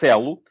o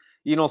Marcelo,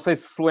 e não sei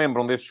se se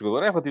lembram deste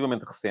jogador, é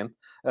relativamente recente.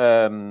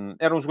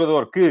 Era um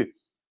jogador que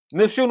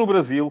Nasceu no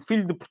Brasil,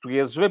 filho de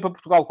portugueses, veio para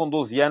Portugal com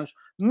 12 anos,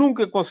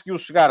 nunca conseguiu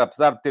chegar,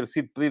 apesar de ter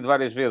sido pedido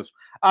várias vezes,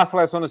 à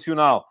seleção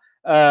nacional,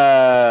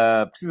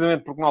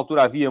 precisamente porque na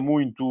altura havia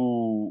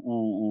muito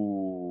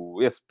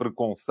esse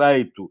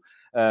preconceito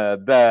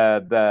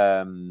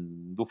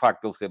do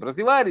facto de ele ser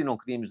brasileiro e não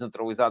queríamos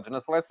naturalizados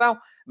na seleção,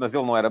 mas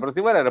ele não era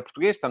brasileiro, era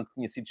português, tanto que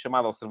tinha sido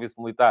chamado ao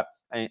serviço militar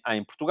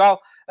em Portugal.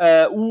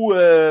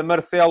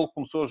 Marcelo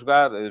começou a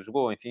jogar,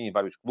 jogou, enfim, em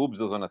vários clubes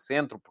da Zona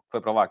Centro, porque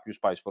foi para lá que os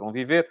pais foram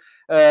viver,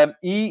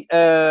 e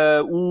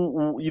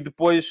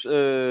depois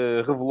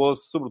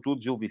revelou-se,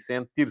 sobretudo, Gil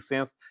Vicente,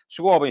 tircense,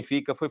 chegou ao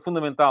Benfica, foi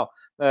fundamental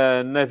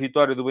na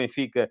vitória do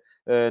Benfica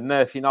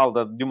na final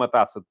de uma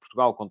taça de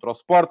Portugal contra o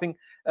Sporting,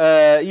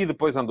 e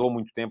depois andou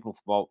muito tempo no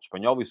futebol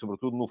espanhol e,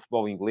 sobretudo, no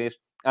futebol inglês,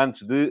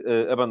 antes de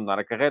abandonar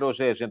a carreira.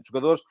 Hoje é agente de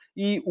jogadores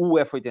e o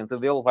F80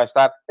 dele vai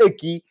estar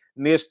aqui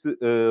neste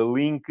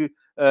link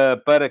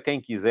para quem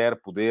quiser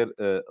poder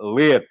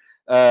ler.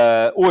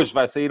 Hoje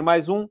vai sair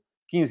mais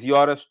 15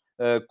 horas,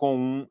 com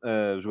um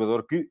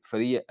jogador que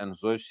faria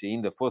anos hoje se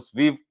ainda fosse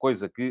vivo,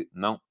 coisa que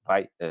não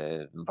vai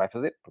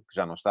fazer, porque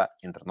já não está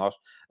entre nós.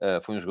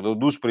 Foi um jogador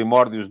dos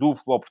primórdios do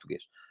futebol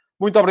português.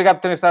 Muito obrigado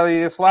por terem estado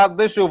aí desse lado.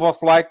 Deixem o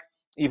vosso like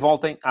e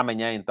voltem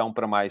amanhã, então,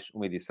 para mais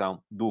uma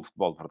edição do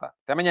Futebol de Verdade.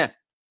 Até amanhã!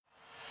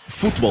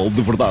 Futebol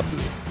de Verdade,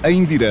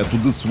 em direto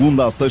de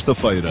segunda a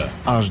sexta-feira,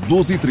 às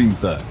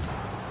 12h30.